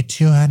to give you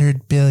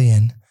 $200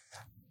 billion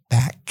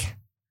back.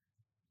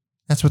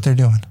 That's what they're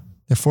doing.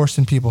 They're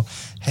forcing people,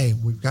 hey,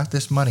 we've got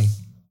this money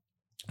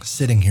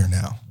sitting here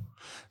now.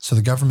 So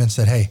the government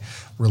said, hey,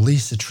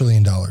 release $1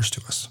 trillion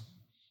to us.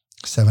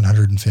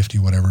 750,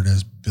 whatever it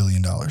is,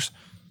 $billion.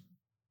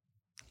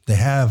 They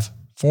have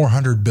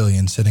 400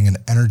 billion sitting in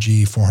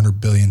energy,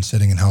 400 billion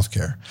sitting in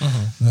healthcare.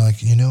 And they're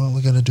like, you know what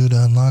we got to do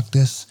to unlock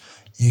this?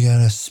 You got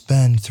to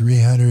spend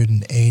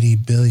 380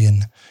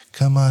 billion.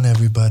 Come on,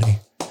 everybody.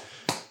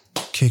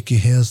 Kick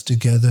your heels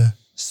together.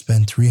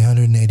 Spend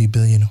 380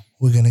 billion.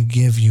 We're going to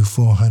give you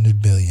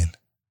 400 billion.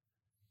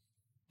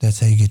 That's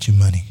how you get your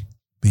money.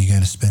 But you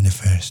got to spend it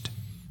first.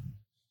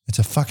 It's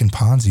a fucking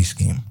Ponzi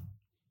scheme.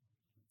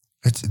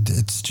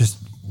 It's just,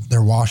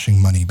 they're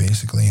washing money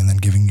basically and then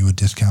giving you a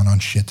discount on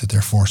shit that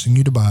they're forcing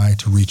you to buy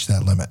to reach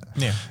that limit.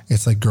 Yeah.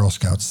 It's like Girl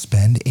Scouts.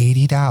 Spend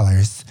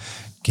 $80,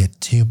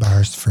 get 2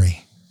 bars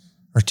free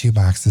or 2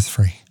 boxes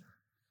free.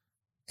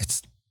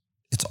 It's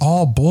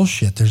all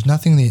bullshit. There's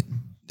nothing that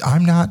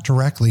I'm not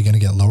directly going to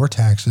get lower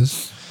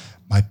taxes.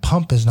 My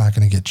pump is not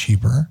going to get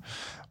cheaper.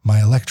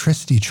 My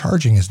electricity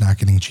charging is not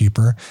getting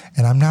cheaper,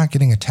 and I'm not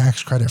getting a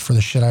tax credit for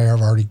the shit I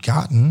have already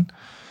gotten.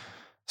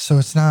 So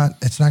it's not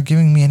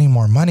giving me any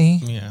more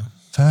money. Yeah.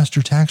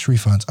 Faster tax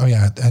refunds. Oh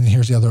yeah. And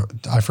here's the other,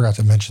 I forgot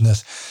to mention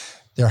this.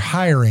 They're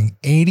hiring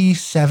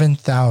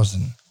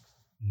 87,000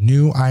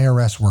 new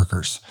IRS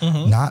workers,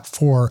 not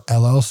for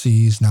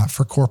LLCs, not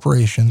for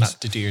corporations.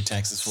 Not to do your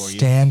taxes for you.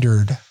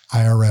 Standard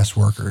IRS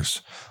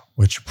workers,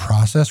 which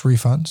process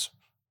refunds.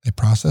 They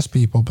process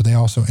people, but they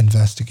also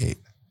investigate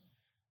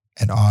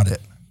and audit.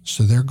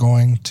 So they're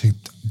going to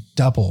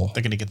double.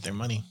 They're going to get their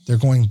money.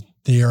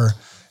 They are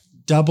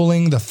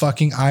doubling the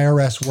fucking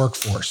IRS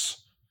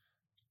workforce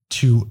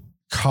to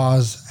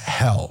cause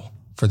hell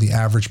for the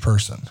average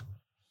person.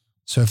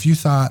 So if you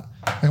thought,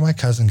 like my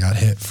cousin got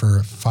hit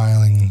for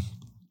filing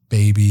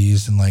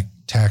babies and like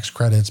tax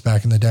credits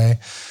back in the day,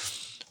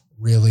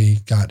 really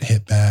got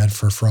hit bad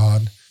for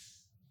fraud,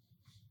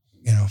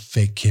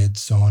 fake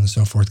kids, so on and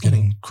so forth,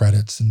 getting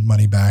credits and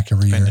money back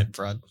every year.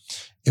 Fraud.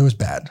 It was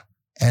bad.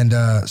 And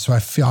so I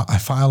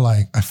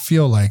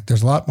feel like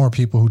there's a lot more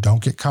people who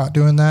don't get caught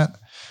doing that.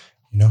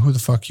 You know who the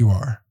fuck you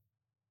are.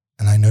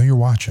 And I know you're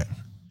watching.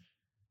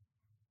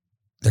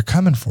 They're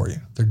coming for you.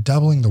 They're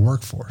doubling the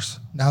workforce.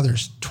 Now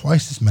there's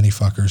twice as many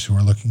fuckers who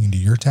are looking into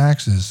your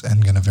taxes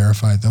and going to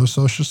verify those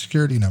social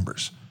security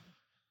numbers.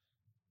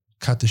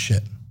 Cut the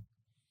shit.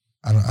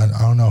 I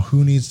don't know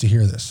who needs to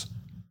hear this.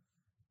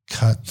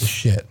 Cut the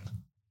shit.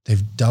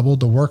 They've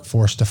doubled the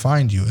workforce to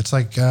find you. It's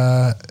like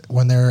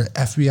when they're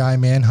FBI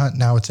manhunt,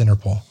 now it's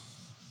Interpol.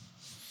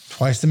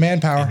 Twice the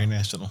manpower.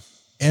 International.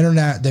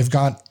 They've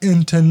gone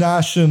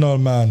international,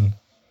 man.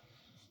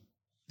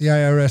 The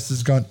IRS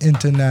has gone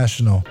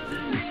international.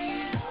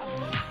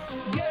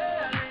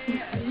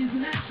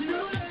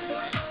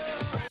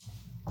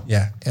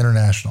 Yeah,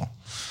 international.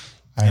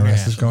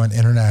 IRS is going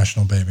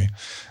international, baby.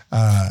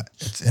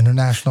 It's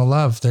international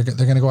love. They're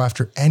going to go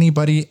after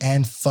anybody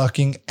and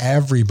fucking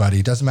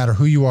everybody. Doesn't matter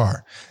who you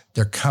are.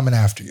 They're coming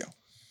after you.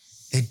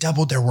 They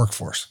doubled their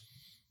workforce.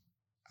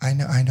 I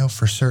know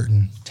for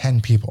certain 10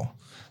 people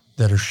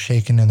that are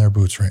shaking in their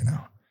boots right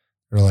now.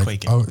 They're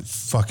like,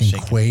 quaking.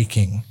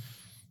 Quaking.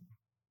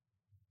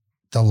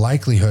 The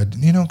likelihood,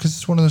 because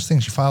it's one of those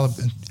things you file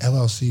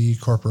LLC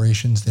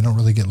corporations, they don't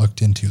really get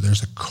looked into.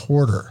 There's a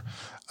quarter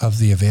of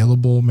the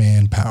available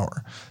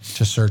manpower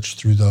to search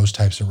through those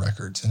types of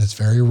records. And it's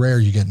very rare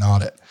you get an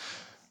audit.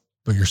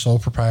 But your sole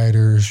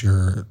proprietors,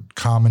 your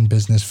common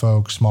business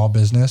folks, small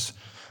business,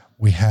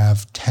 we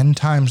have 10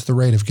 times the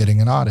rate of getting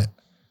an audit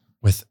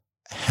with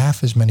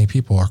half as many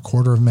people or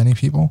quarter of many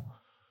people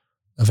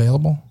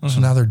available. So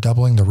now they're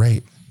doubling the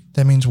rate.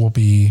 That means we'll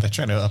be... They're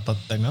trying to up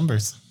their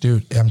numbers.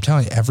 Dude, I'm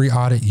telling you, every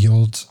audit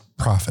yields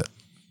profit.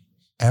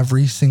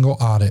 Every single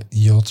audit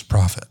yields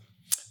profit.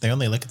 They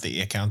only look at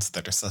the accounts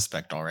that are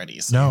suspect already.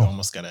 So you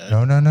almost got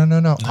to...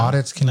 No.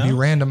 Audits can be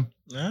random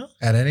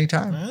at any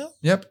time. No?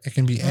 Yep. It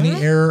can be any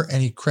error,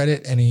 any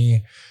credit,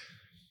 any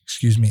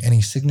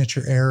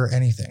signature error,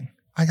 anything.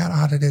 I got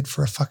audited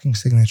for a fucking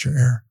signature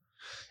error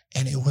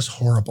and it was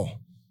horrible.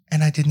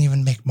 And I didn't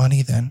even make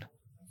money then.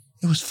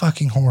 It was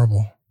fucking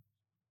horrible.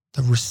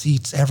 The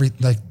receipts,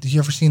 you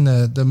ever seen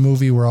the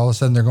movie where all of a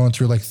sudden they're going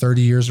through like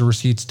 30 years of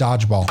receipts?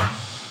 Dodgeball.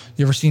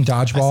 You ever seen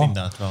Dodgeball? I've seen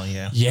Dodgeball,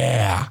 yeah.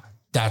 Yeah,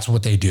 that's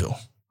what they do.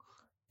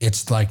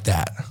 It's like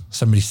that.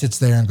 Somebody sits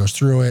there and goes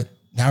through it.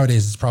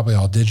 Nowadays, it's probably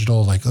all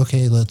digital. Like,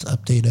 okay, let's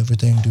update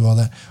everything, do all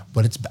that.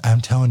 But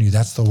I'm telling you,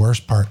 that's the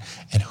worst part.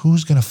 And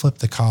who's going to flip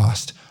the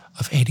cost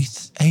of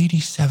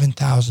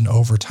 87,000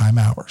 overtime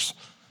hours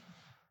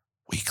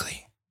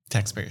weekly?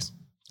 Taxpayers.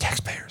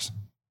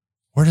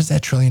 Where does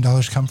that $1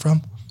 trillion come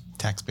from?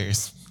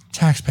 Taxpayers.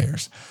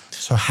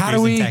 So how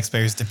do we...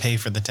 taxpayers to pay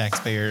for the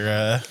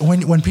taxpayer...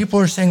 When people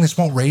are saying this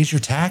won't raise your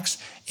tax,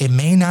 it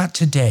may not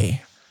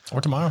today. Or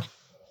tomorrow.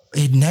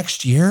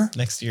 Next year?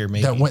 Next year,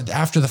 maybe.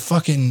 After the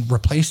fucking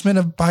replacement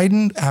of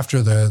Biden,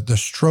 after the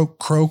stroke,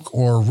 croak,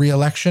 or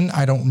re-election,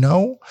 I don't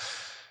know.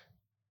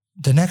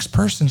 The next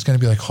person's going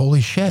to be like,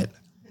 holy shit,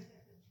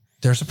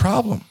 there's a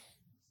problem.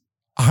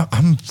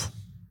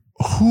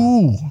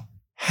 Who?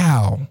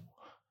 How?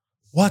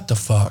 What the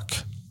fuck?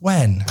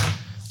 When?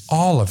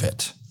 All of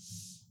it.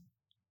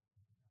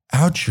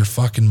 Out your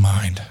fucking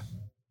mind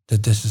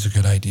that this is a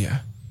good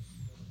idea.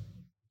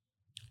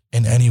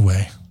 In any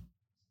way.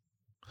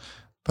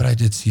 But I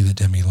did see that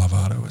Demi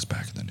Lovato is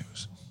back in the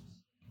news.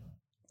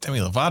 Demi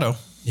Lovato?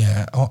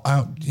 Yeah.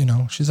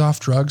 She's off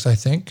drugs, I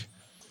think.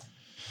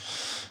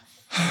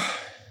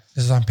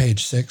 This is on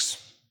page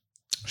 6.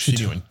 She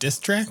doing diss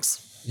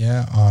tracks?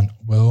 Yeah, on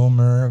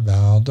Wilmer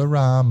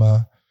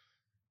Valderrama.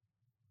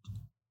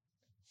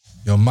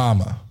 Yo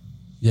mama.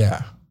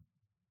 Yeah.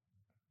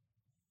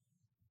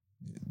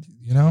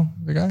 You know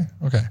the guy?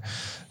 Okay.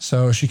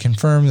 So she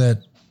confirmed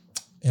that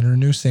in her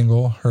new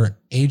single, her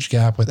age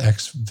gap with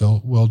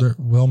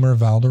Wilmer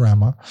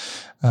Valderrama,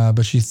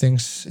 but she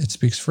thinks it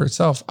speaks for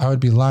itself. I would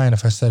be lying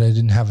if I said I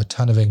didn't have a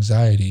ton of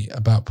anxiety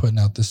about putting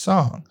out this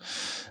song.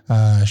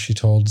 She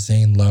told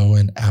Zane Lowe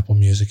in Apple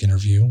Music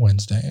interview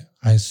Wednesday.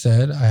 I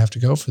said, I have to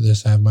go for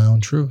this. I have my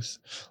own truth.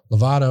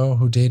 Lovato,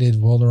 who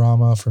dated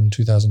Valderrama from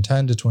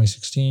 2010 to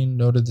 2016,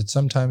 noted that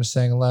sometimes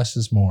saying less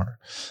is more.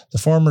 The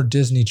former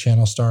Disney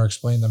Channel star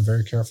explained, I'm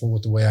very careful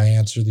with the way I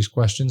answer these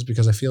questions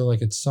because I feel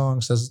like its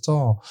song says it's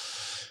all.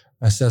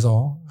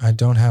 I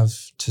don't have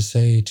to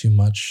say too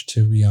much,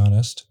 to be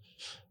honest.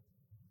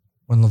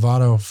 When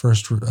Lovato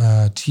first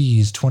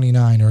teased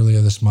 29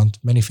 earlier this month,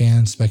 many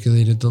fans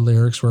speculated the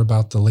lyrics were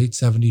about the late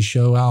 70s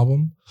show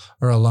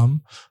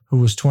alum who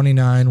was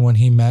 29 when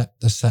he met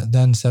the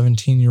then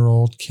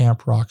 17-year-old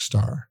camp rock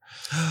star.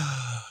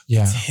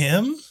 Yeah. It's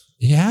him?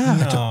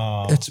 Yeah.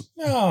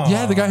 No.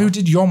 Yeah, the guy who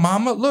did Yo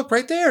Mama. Look,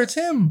 right there. It's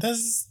him.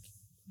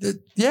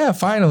 Yeah,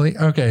 finally.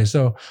 Okay,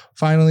 so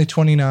finally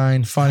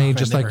 29, funny,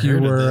 just like you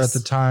were at the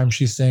time.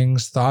 She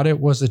sings, thought it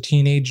was a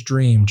teenage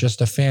dream,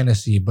 just a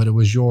fantasy, but it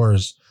was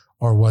yours.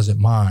 Or was it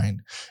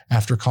mine?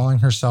 After calling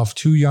herself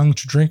too young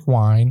to drink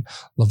wine,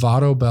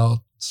 Lovato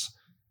belts,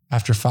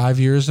 after 5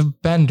 years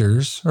of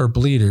benders or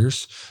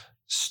bleeders,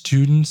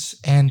 students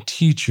and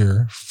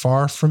teacher,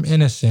 far from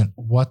innocent,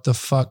 what the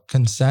fuck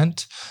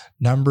consent?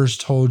 Numbers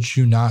told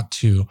you not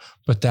to,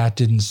 but that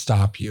didn't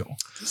stop you.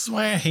 This is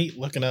why I hate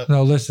looking up.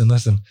 No, listen.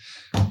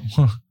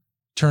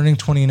 Turning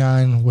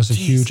 29 was a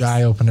huge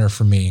eye-opener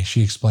for me,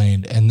 she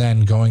explained. And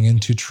then going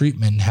into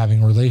treatment and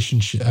having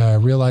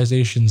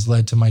realizations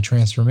led to my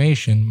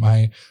transformation.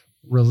 My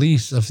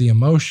release of the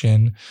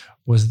emotion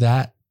was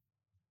that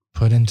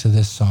put into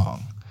this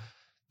song.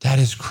 That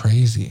is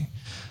crazy.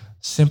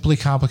 Simply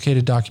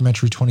Complicated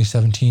documentary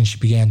 2017. She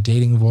began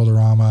dating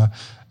Valderrama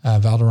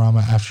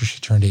after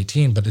she turned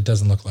 18, but it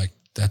doesn't look like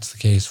that's the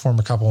case.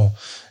 Former couple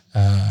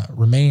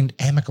remained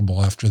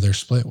amicable after their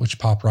split, which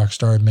pop rock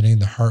star admitting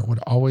the heart would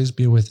always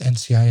be with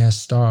NCIS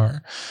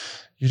star.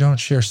 You don't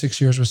share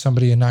 6 years with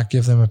somebody and not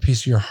give them a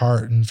piece of your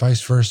heart and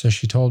vice versa.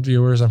 She told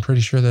viewers, I'm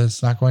pretty sure that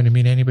it's not going to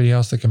meet anybody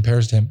else that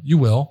compares to him. You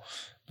will,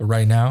 but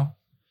right now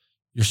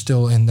you're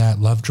still in that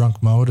love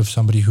drunk mode of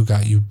somebody who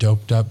got you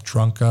doped up,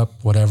 drunk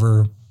up,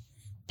 whatever,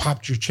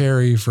 popped your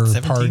cherry for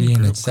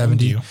partying at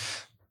 70.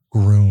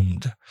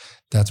 Groomed.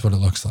 That's what it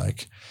looks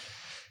like.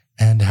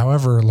 And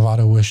however,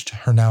 Lovato wished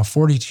her now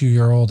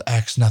 42-year-old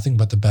ex nothing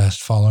but the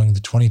best following the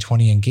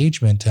 2020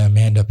 engagement to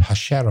Amanda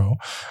Pachero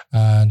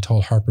and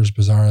told Harper's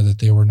Bazaar that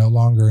they were no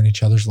longer in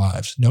each other's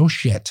lives. No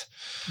shit.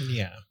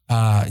 Yeah.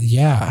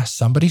 Yeah,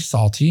 somebody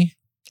salty,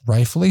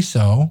 rightfully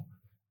so.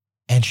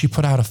 And she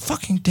put out a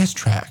fucking diss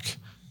track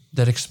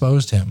that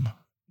exposed him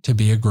to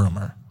be a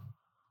groomer.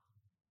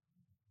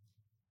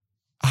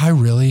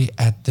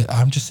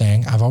 I'm just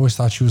saying, I've always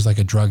thought she was like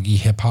a druggy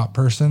hip hop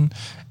person.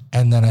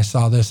 And then I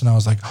saw this and I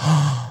was like,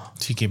 oh,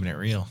 she keeping it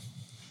real.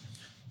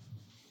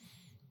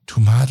 Tu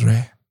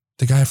madre,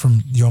 the guy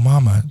from Yo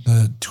Mama,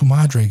 the Tu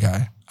madre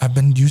guy. I've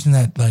been using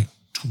that like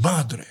tu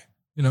madre,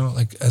 you know,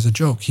 like as a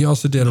joke. He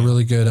also did a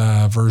really good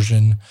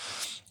version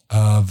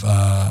of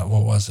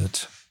what was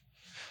it?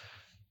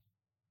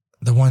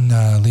 The one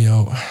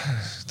Leo,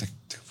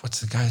 what's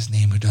the guy's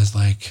name who does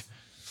like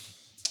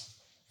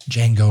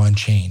Django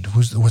Unchained?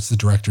 What's the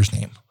director's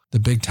name? The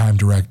big time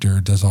director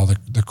does all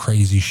the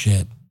crazy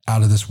shit,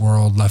 out of this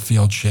world, left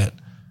field shit.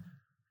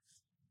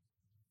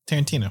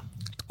 Tarantino.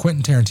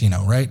 Quentin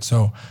Tarantino, right?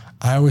 So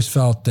I always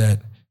felt that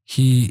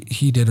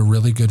he did a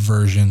really good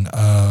version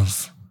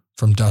of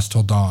From Dusk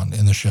Till Dawn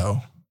in the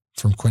show,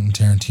 from Quentin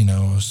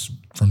Tarantino's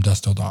From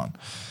Dusk Till Dawn.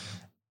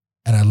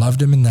 And I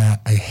loved him in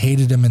that. I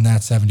hated him in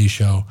that 70s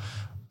show,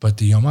 but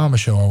the Yo Mama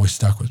show always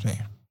stuck with me.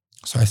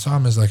 So I saw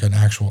him as like an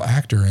actual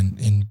actor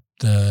in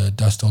the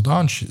Dusk Till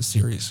Dawn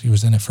series. He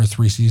was in it for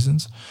 3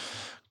 seasons.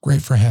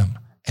 Great for him.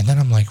 And then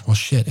I'm like, well,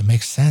 shit, it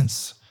makes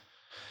sense.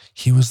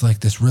 He was like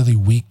this really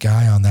weak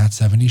guy on that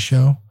 70s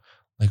show,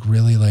 like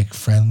really like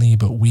friendly,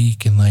 but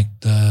weak, and like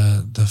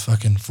the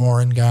fucking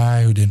foreign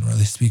guy who didn't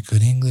really speak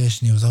good English,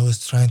 and he was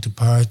always trying to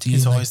party.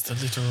 He's like, always the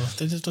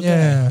little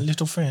guy,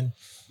 little friend.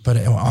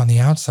 But on the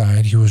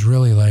outside, he was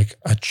really like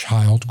a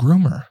child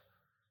groomer.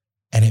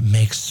 And it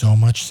makes so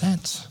much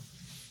sense.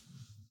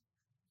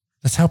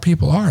 That's how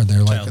people are.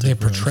 They're like, they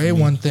portray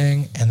one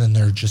thing and then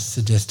they're just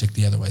sadistic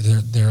the other way.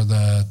 They're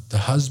the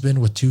husband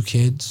with 2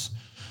 kids,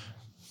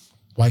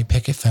 white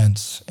picket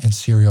fence, and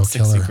serial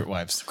killer. 6 secret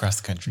wives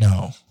across the country.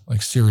 No,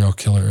 like serial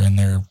killer in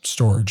their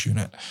storage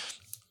unit.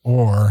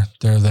 Or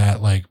they're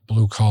that like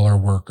blue collar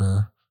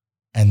worker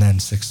and then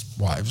 6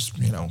 wives,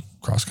 you know,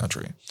 cross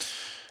country.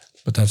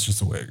 But that's just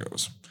the way it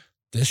goes.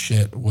 This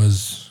shit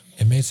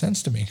it made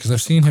sense to me because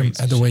I've seen him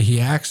and the way he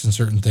acts in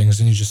certain things,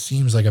 and he just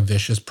seems like a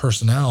vicious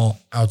personnel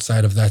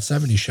outside of that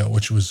 70s show,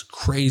 which was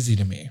crazy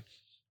to me.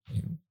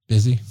 You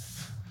busy?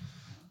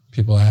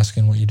 People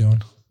asking what you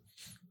doing?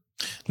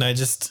 No,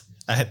 this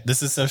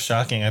is so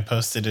shocking. I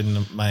posted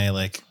in my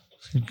like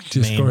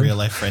Discord? main real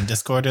life friend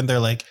Discord, and they're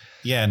like,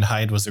 yeah, and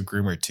Hyde was a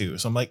groomer too.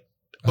 So I'm like,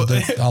 a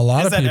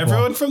lot is of that people,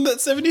 everyone from that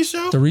 70s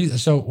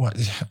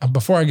show?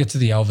 Before I get to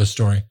the Elvis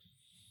story,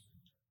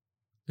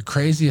 the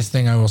craziest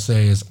thing I will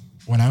say is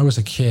when I was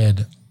a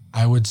kid,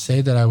 I would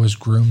say that I was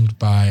groomed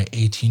by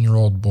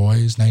 18-year-old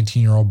boys,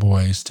 19-year-old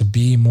boys to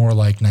be more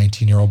like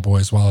 19-year-old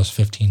boys while I was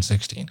 15,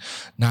 16.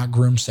 Not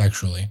groomed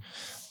sexually,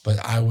 but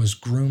I was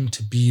groomed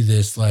to be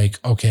this like,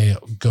 okay,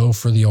 go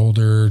for the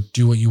older,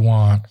 do what you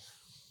want.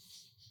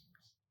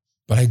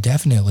 But I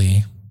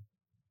definitely,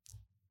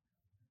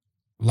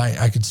 like,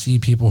 I could see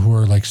people who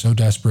are like so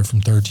desperate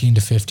from 13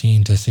 to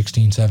 15 to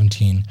 16,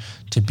 17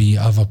 to be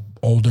of an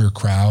older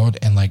crowd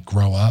and like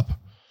grow up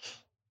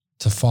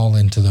to fall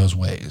into those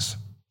ways.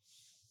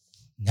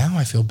 Now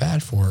I feel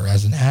bad for her.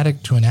 As an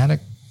addict to an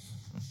addict,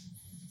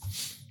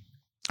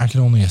 I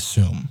can only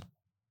assume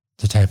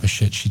the type of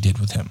shit she did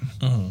with him.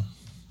 Mm-hmm.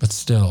 But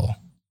still,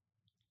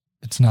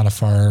 it's not a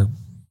far,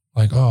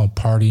 like, oh,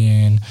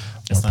 partying,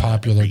 more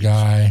popular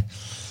guy.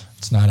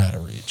 It's not out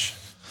of reach.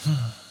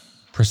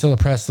 Priscilla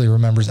Presley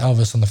remembers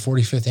Elvis on the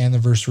 45th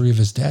anniversary of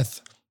his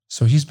death.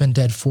 So he's been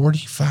dead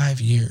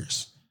 45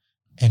 years.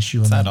 And she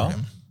remembered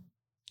him.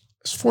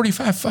 It's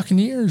 45 fucking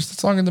years.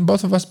 That's longer than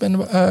both of us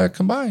been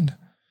combined.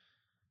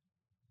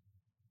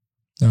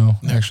 No,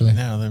 actually.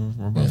 No,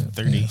 we're both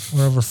 30. Yeah,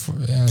 we're over,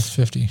 it's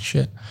 50.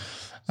 Shit.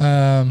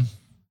 There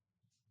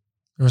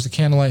was a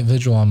candlelight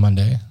vigil on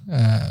Monday,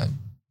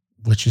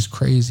 which is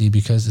crazy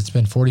because it's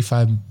been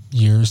 45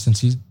 years since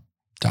he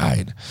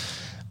died.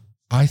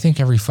 I think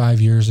every 5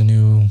 years a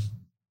new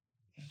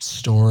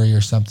story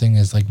or something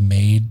is like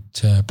made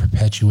to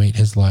perpetuate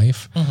his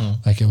life. Mm-hmm.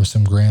 Like it was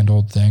some grand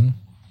old thing.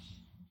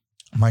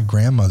 My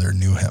grandmother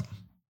knew him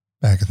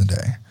back in the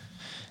day.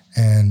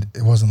 And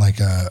it wasn't like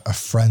a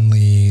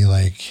friendly,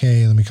 like,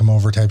 hey, let me come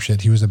over type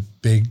shit. He was a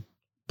big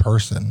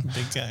person.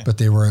 Big guy. But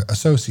they were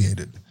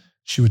associated.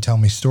 She would tell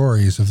me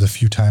stories of the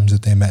few times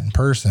that they met in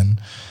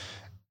person.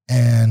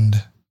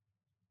 And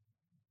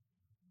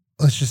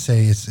let's just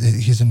say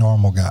he's a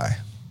normal guy.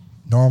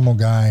 Normal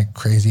guy,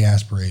 crazy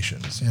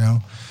aspirations, you know?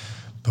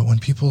 But when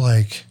people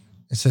like,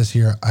 it says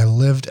here, I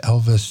lived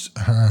Elvis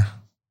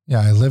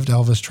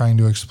trying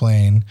to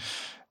explain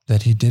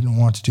that he didn't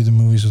want to do the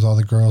movies with all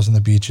the girls and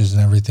the beaches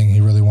and everything.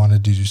 He really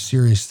wanted to do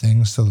serious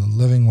things. So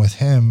living with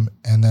him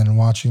and then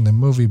watching the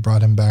movie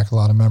brought him back a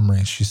lot of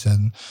memories, she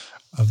said,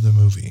 of the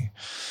movie.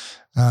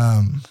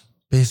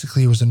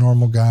 Basically, he was a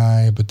normal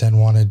guy, but then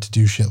wanted to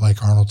do shit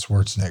like Arnold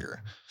Schwarzenegger,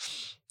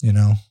 you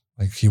know?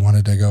 Like he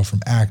wanted to go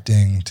from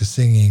acting to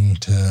singing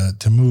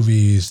to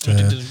movies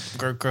to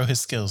grow his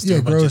skills.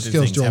 Grow his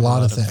skills, do a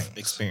lot of things.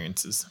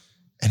 Experiences.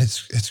 And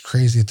it's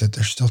crazy that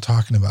they're still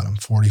talking about him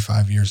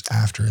 45 years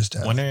after his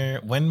death.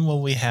 When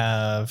will we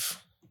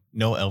have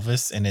no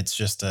Elvis and it's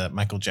just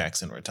Michael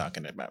Jackson we're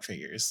talking about for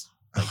years?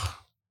 Like,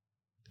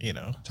 you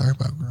know. Talk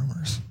about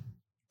groomers.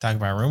 Talk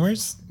about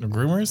rumors?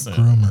 Groomers?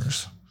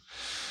 Groomers.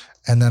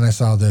 And then I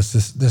saw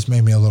this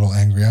made me a little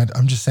angry.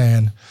 I'm just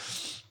saying,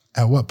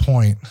 at what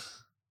point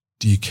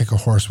do you kick a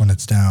horse when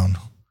it's down?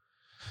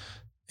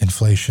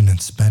 Inflation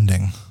and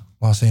spending.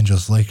 Los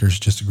Angeles Lakers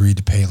just agreed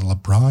to pay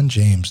LeBron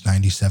James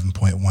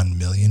 $97.1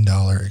 million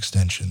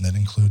extension that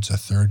includes a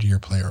third-year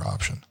player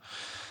option.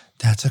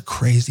 That's a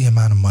crazy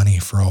amount of money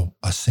for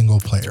a single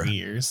player. 3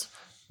 years.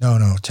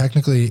 No.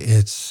 Technically,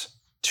 it's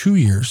 2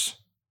 years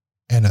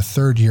and a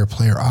third-year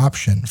player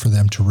option for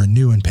them to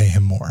renew and pay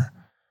him more.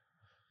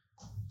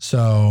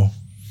 So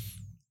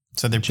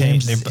they're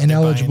James paying, is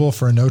ineligible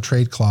for a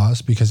no-trade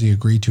clause because he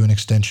agreed to an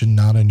extension,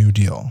 not a new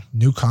deal.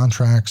 New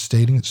contract,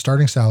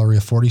 starting salary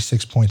of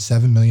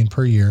 $46.7 million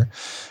per year,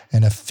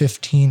 and a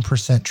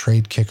 15%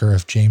 trade kicker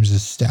of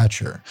James's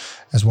stature.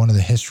 As one of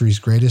the history's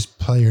greatest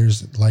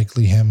players,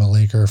 likely him a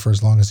Laker for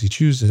as long as he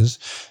chooses,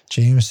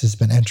 James has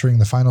been entering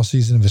the final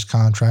season of his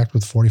contract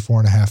with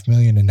 $44.5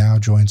 million and now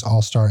joins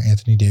All-Star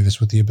Anthony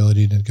Davis with the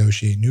ability to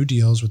negotiate new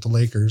deals with the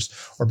Lakers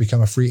or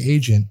become a free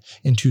agent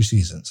in 2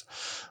 seasons.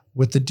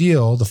 With the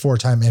deal, the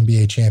 4-time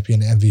NBA champion,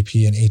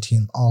 MVP, and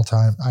 18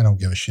 all-time, I don't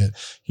give a shit.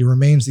 He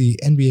remains the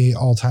NBA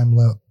all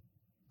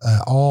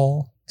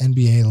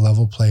NBA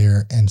level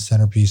player and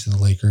centerpiece of the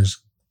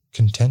Lakers'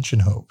 contention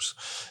hopes.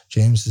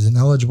 James is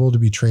ineligible to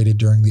be traded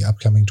during the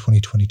upcoming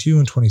 2022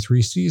 and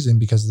 23 season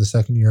because the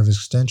second year of his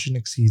extension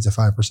exceeds a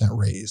 5%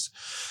 raise.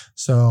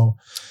 So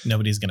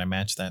nobody's going to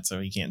match that, so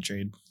he can't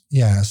trade.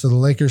 Yeah, so the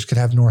Lakers could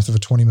have north of a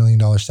 $20 million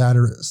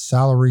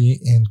salary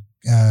in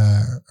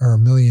or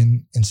 $1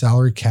 million in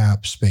salary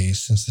cap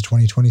space since the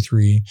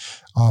 2023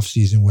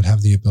 offseason would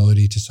have the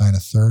ability to sign a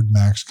third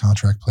max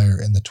contract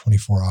player in the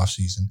 24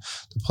 offseason.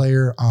 The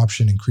player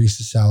option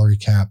increases salary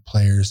cap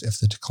players if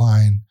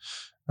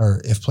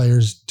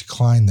players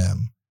decline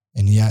them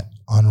and yet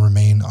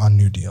remain on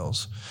new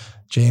deals.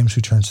 James,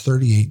 who turns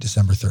 38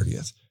 December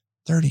 30th,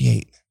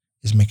 38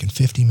 is making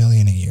 $50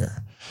 million a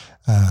year.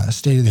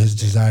 Stated his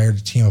desire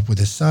to team up with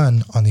his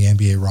son on the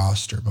NBA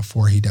roster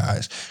before he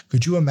dies.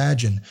 Could you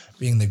imagine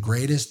being the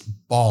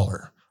greatest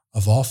baller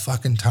of all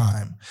fucking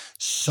time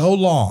so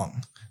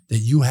long that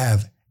you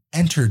have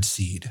entered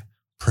seed,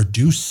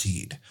 produced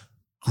seed,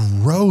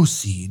 grow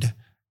seed,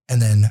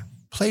 and then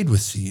played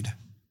with seed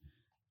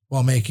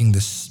while making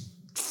this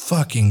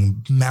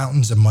fucking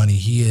mountains of money?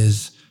 He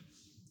is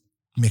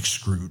Mick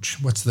Scrooge.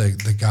 What's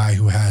the guy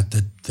who had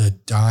the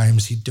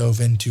dimes he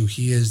dove into?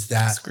 He is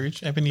that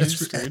Scrooge,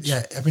 Ebenezer Scrooge.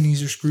 Yeah,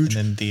 Ebenezer Scrooge.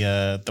 And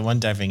then the one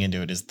diving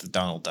into it is the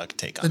Donald Duck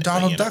take on the it.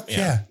 Donald Duck,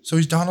 yeah. So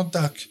he's Donald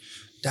Duck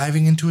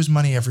diving into his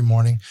money every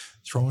morning,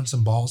 throwing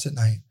some balls at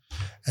night.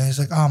 And he's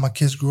like, oh, my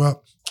kids grew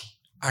up.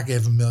 I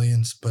gave them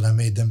millions, but I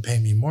made them pay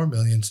me more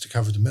millions to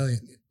cover the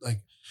million.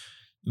 Like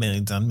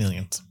millions on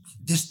millions.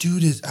 This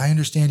dude is, I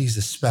understand he's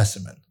a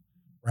specimen,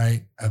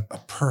 right? A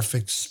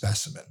perfect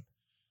specimen.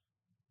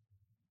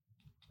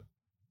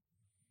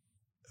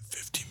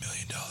 $50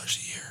 million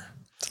a year.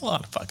 It's a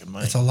lot of fucking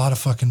money. It's a lot of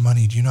fucking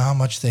money. Do you know how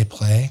much they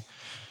play?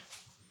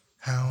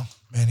 How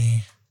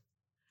many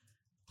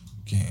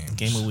games?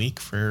 Game a week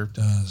for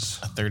does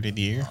a third of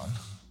the year?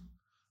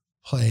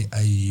 Play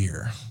a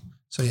year.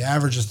 So he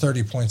averages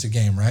 30 points a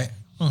game, right?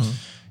 Mm-hmm.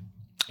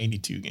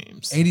 82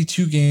 games.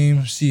 82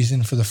 game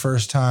season for the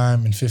first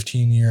time in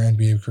 15-year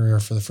NBA career.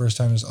 For the first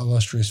time in his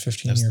illustrious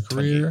 15-year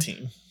career.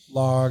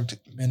 Logged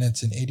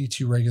minutes in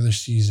 82 regular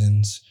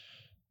seasons.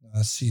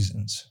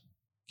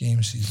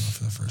 Game season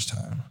for the first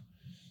time.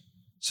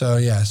 So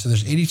yeah, so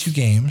there's 82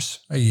 games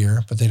a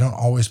year, but they don't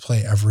always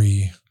play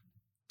every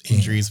game.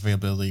 Injuries,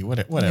 availability,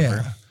 whatever.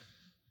 Yeah.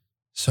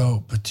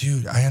 So, but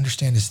dude, I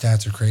understand his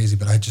stats are crazy,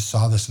 but I just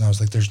saw this and I was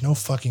like, there's no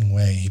fucking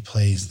way he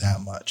plays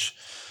that much.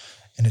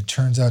 And it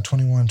turns out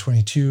 21,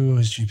 22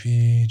 is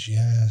GP,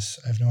 GS.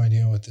 I have no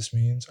idea what this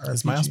means.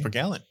 It's miles per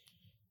gallon.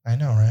 I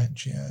know, right?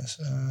 GS.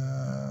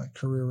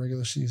 Career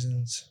regular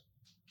seasons.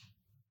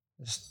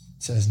 This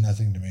says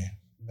nothing to me.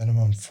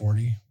 Minimum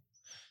 40.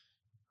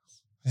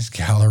 His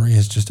gallery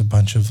is just a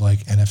bunch of like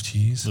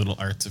NFTs. Little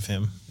arts of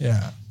him.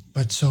 Yeah.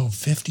 But so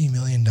 $50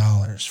 million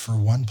for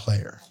one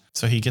player.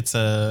 So he gets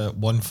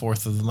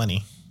 1/4 of the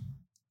money.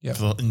 Yep.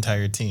 For the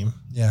entire team.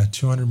 Yeah.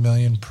 $200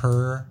 million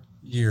per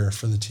year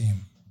for the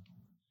team.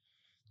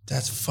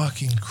 That's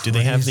fucking crazy. Do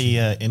they have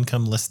the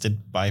income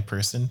listed by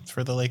person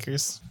for the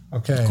Lakers?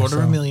 Okay. Quarter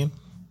of a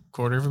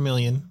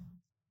million.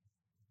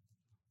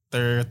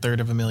 Third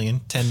of a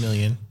million, 10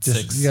 million, just,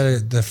 6. You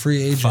got the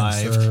free agents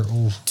 5, are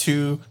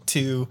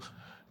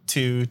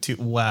 2.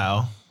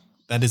 Wow,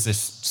 that is a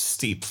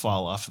steep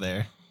fall off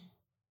there.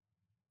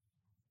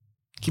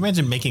 Can you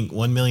imagine making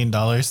 $1 million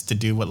to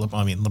do what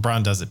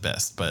LeBron does it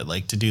best, but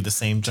like to do the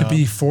same job? To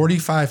be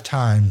 45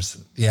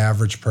 times the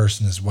average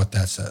person is what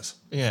that says.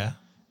 Yeah.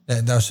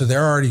 No, so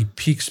they're already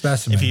peak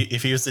specimen.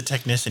 If he was the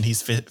technician,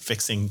 he's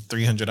fixing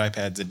 300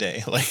 iPads a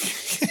day. Like,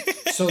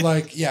 so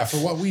like, yeah, for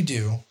what we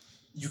do,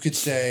 you could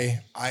say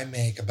I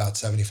make about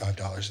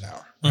 $75 an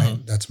hour. Right?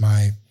 Mm-hmm. That's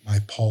my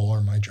pull or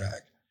my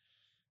drag.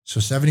 So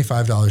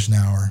 $75 an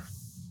hour.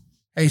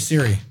 Hey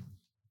Siri,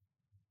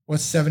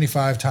 what's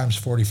 75 times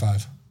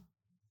 45?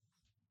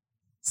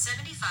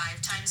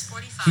 75 times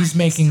 45. He's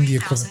making the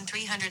equivalent.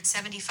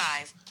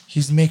 3,375.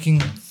 He's making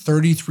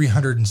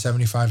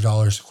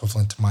 $3,375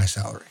 equivalent to my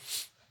salary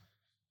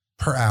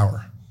per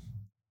hour.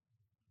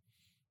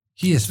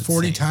 He is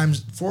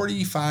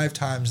 45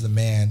 times the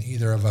man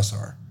either of us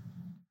are.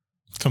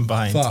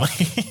 Combined. Fuck.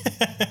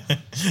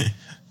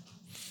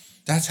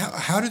 That's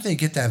how did they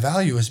get that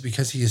value? Is it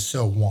because he is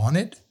so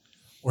wanted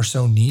or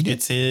so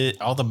needed? It's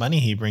all the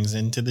money he brings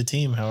into the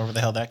team, however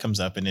the hell that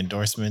comes up in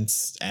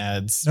endorsements,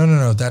 ads.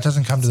 No. That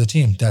doesn't come to the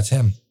team. That's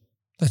him.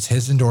 That's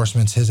his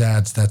endorsements, his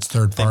ads. That's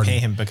third party. They pay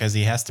him because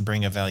he has to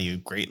bring a value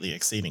greatly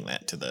exceeding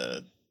that to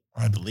the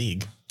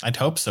league. I'd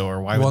hope so,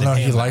 or why would they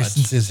pay him he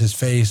licenses his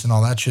face and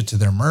all that shit to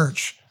their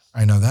merch.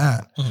 I know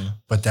that. Mm-hmm.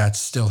 But that's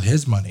still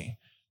his money.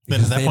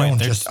 Because they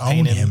don't just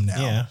own him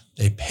now. Yeah.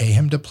 They pay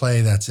him to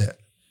play. That's it.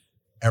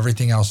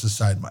 Everything else is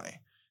side money.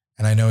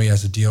 And I know he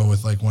has a deal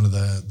with like one of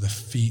the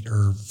feet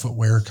or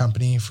footwear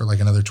company for like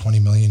another $20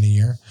 million a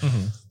year.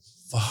 Mm-hmm.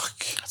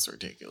 Fuck. That's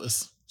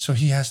ridiculous. So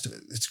he has to,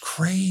 it's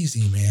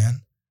crazy,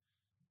 man.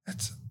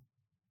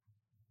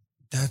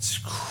 That's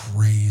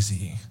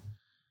crazy.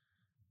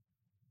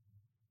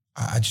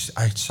 I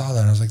saw that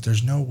and I was like,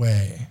 there's no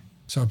way.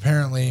 So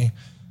apparently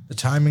the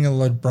timing of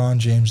LeBron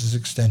James's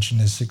extension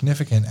is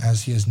significant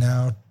as he is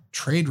now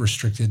trade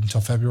restricted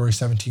until February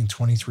 17,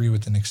 23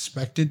 with an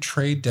expected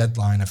trade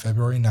deadline of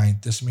February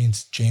 9th. This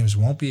means James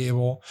won't be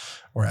able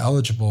or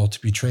eligible to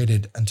be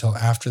traded until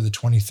after the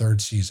 23rd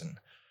season,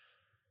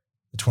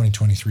 the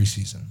 2023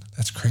 season.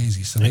 That's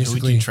crazy. So basically,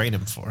 who would you trade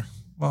him for?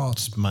 Well,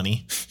 it's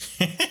money.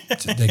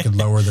 They could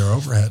lower their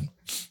overhead.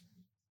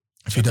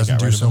 If he doesn't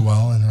do so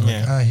well and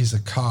they're like, he's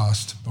a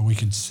cost, but we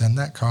could send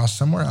that cost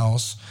somewhere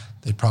else.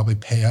 They'd probably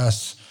pay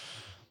us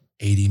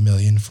 80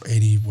 million for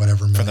 80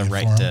 whatever million for the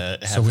right to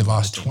have. So we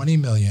lost 20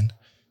 million.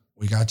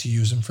 We got to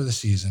use him for the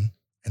season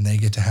and they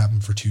get to have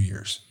him for 2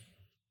 years.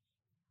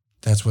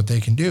 That's what they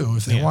can do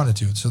if they wanted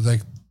to. So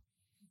like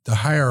the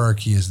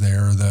hierarchy is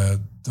there, or the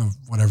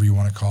whatever you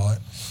want to call it.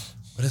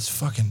 But it's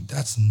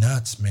that's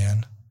nuts,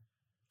 man.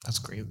 That's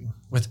crazy.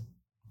 With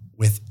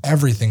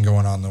everything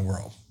going on in the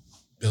world.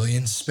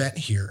 Billions spent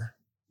here,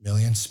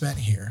 millions spent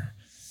here,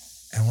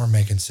 and we're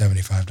making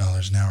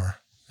 $75 an hour.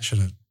 I should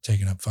have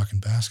taken up fucking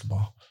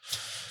basketball.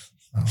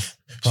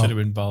 Should have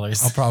been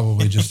ballers. I'll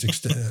probably just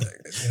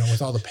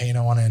with all the pain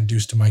I want to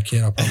induce to my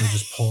kid, I'll probably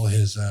just pull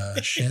his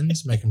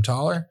shins, make him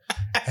taller,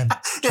 and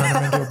turn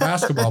him into a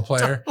basketball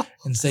player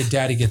and say,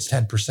 "Daddy gets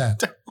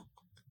 10%."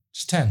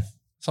 Just 10.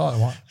 That's all I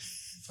want.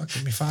 Fuck,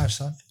 give me 5,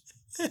 son.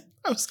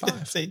 I was going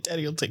to say,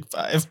 Daddy will take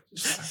 5.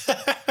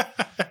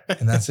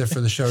 And that's it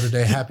for the show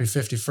today. Happy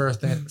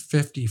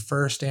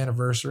 51st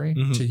anniversary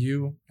to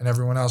you and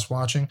everyone else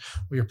watching.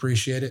 We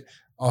appreciate it.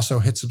 Also,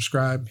 hit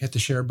subscribe, hit the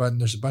share button.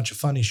 There's a bunch of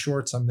funny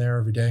shorts. I'm there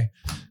every day.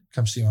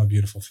 Come see my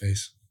beautiful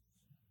face.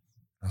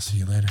 I'll see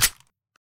you later.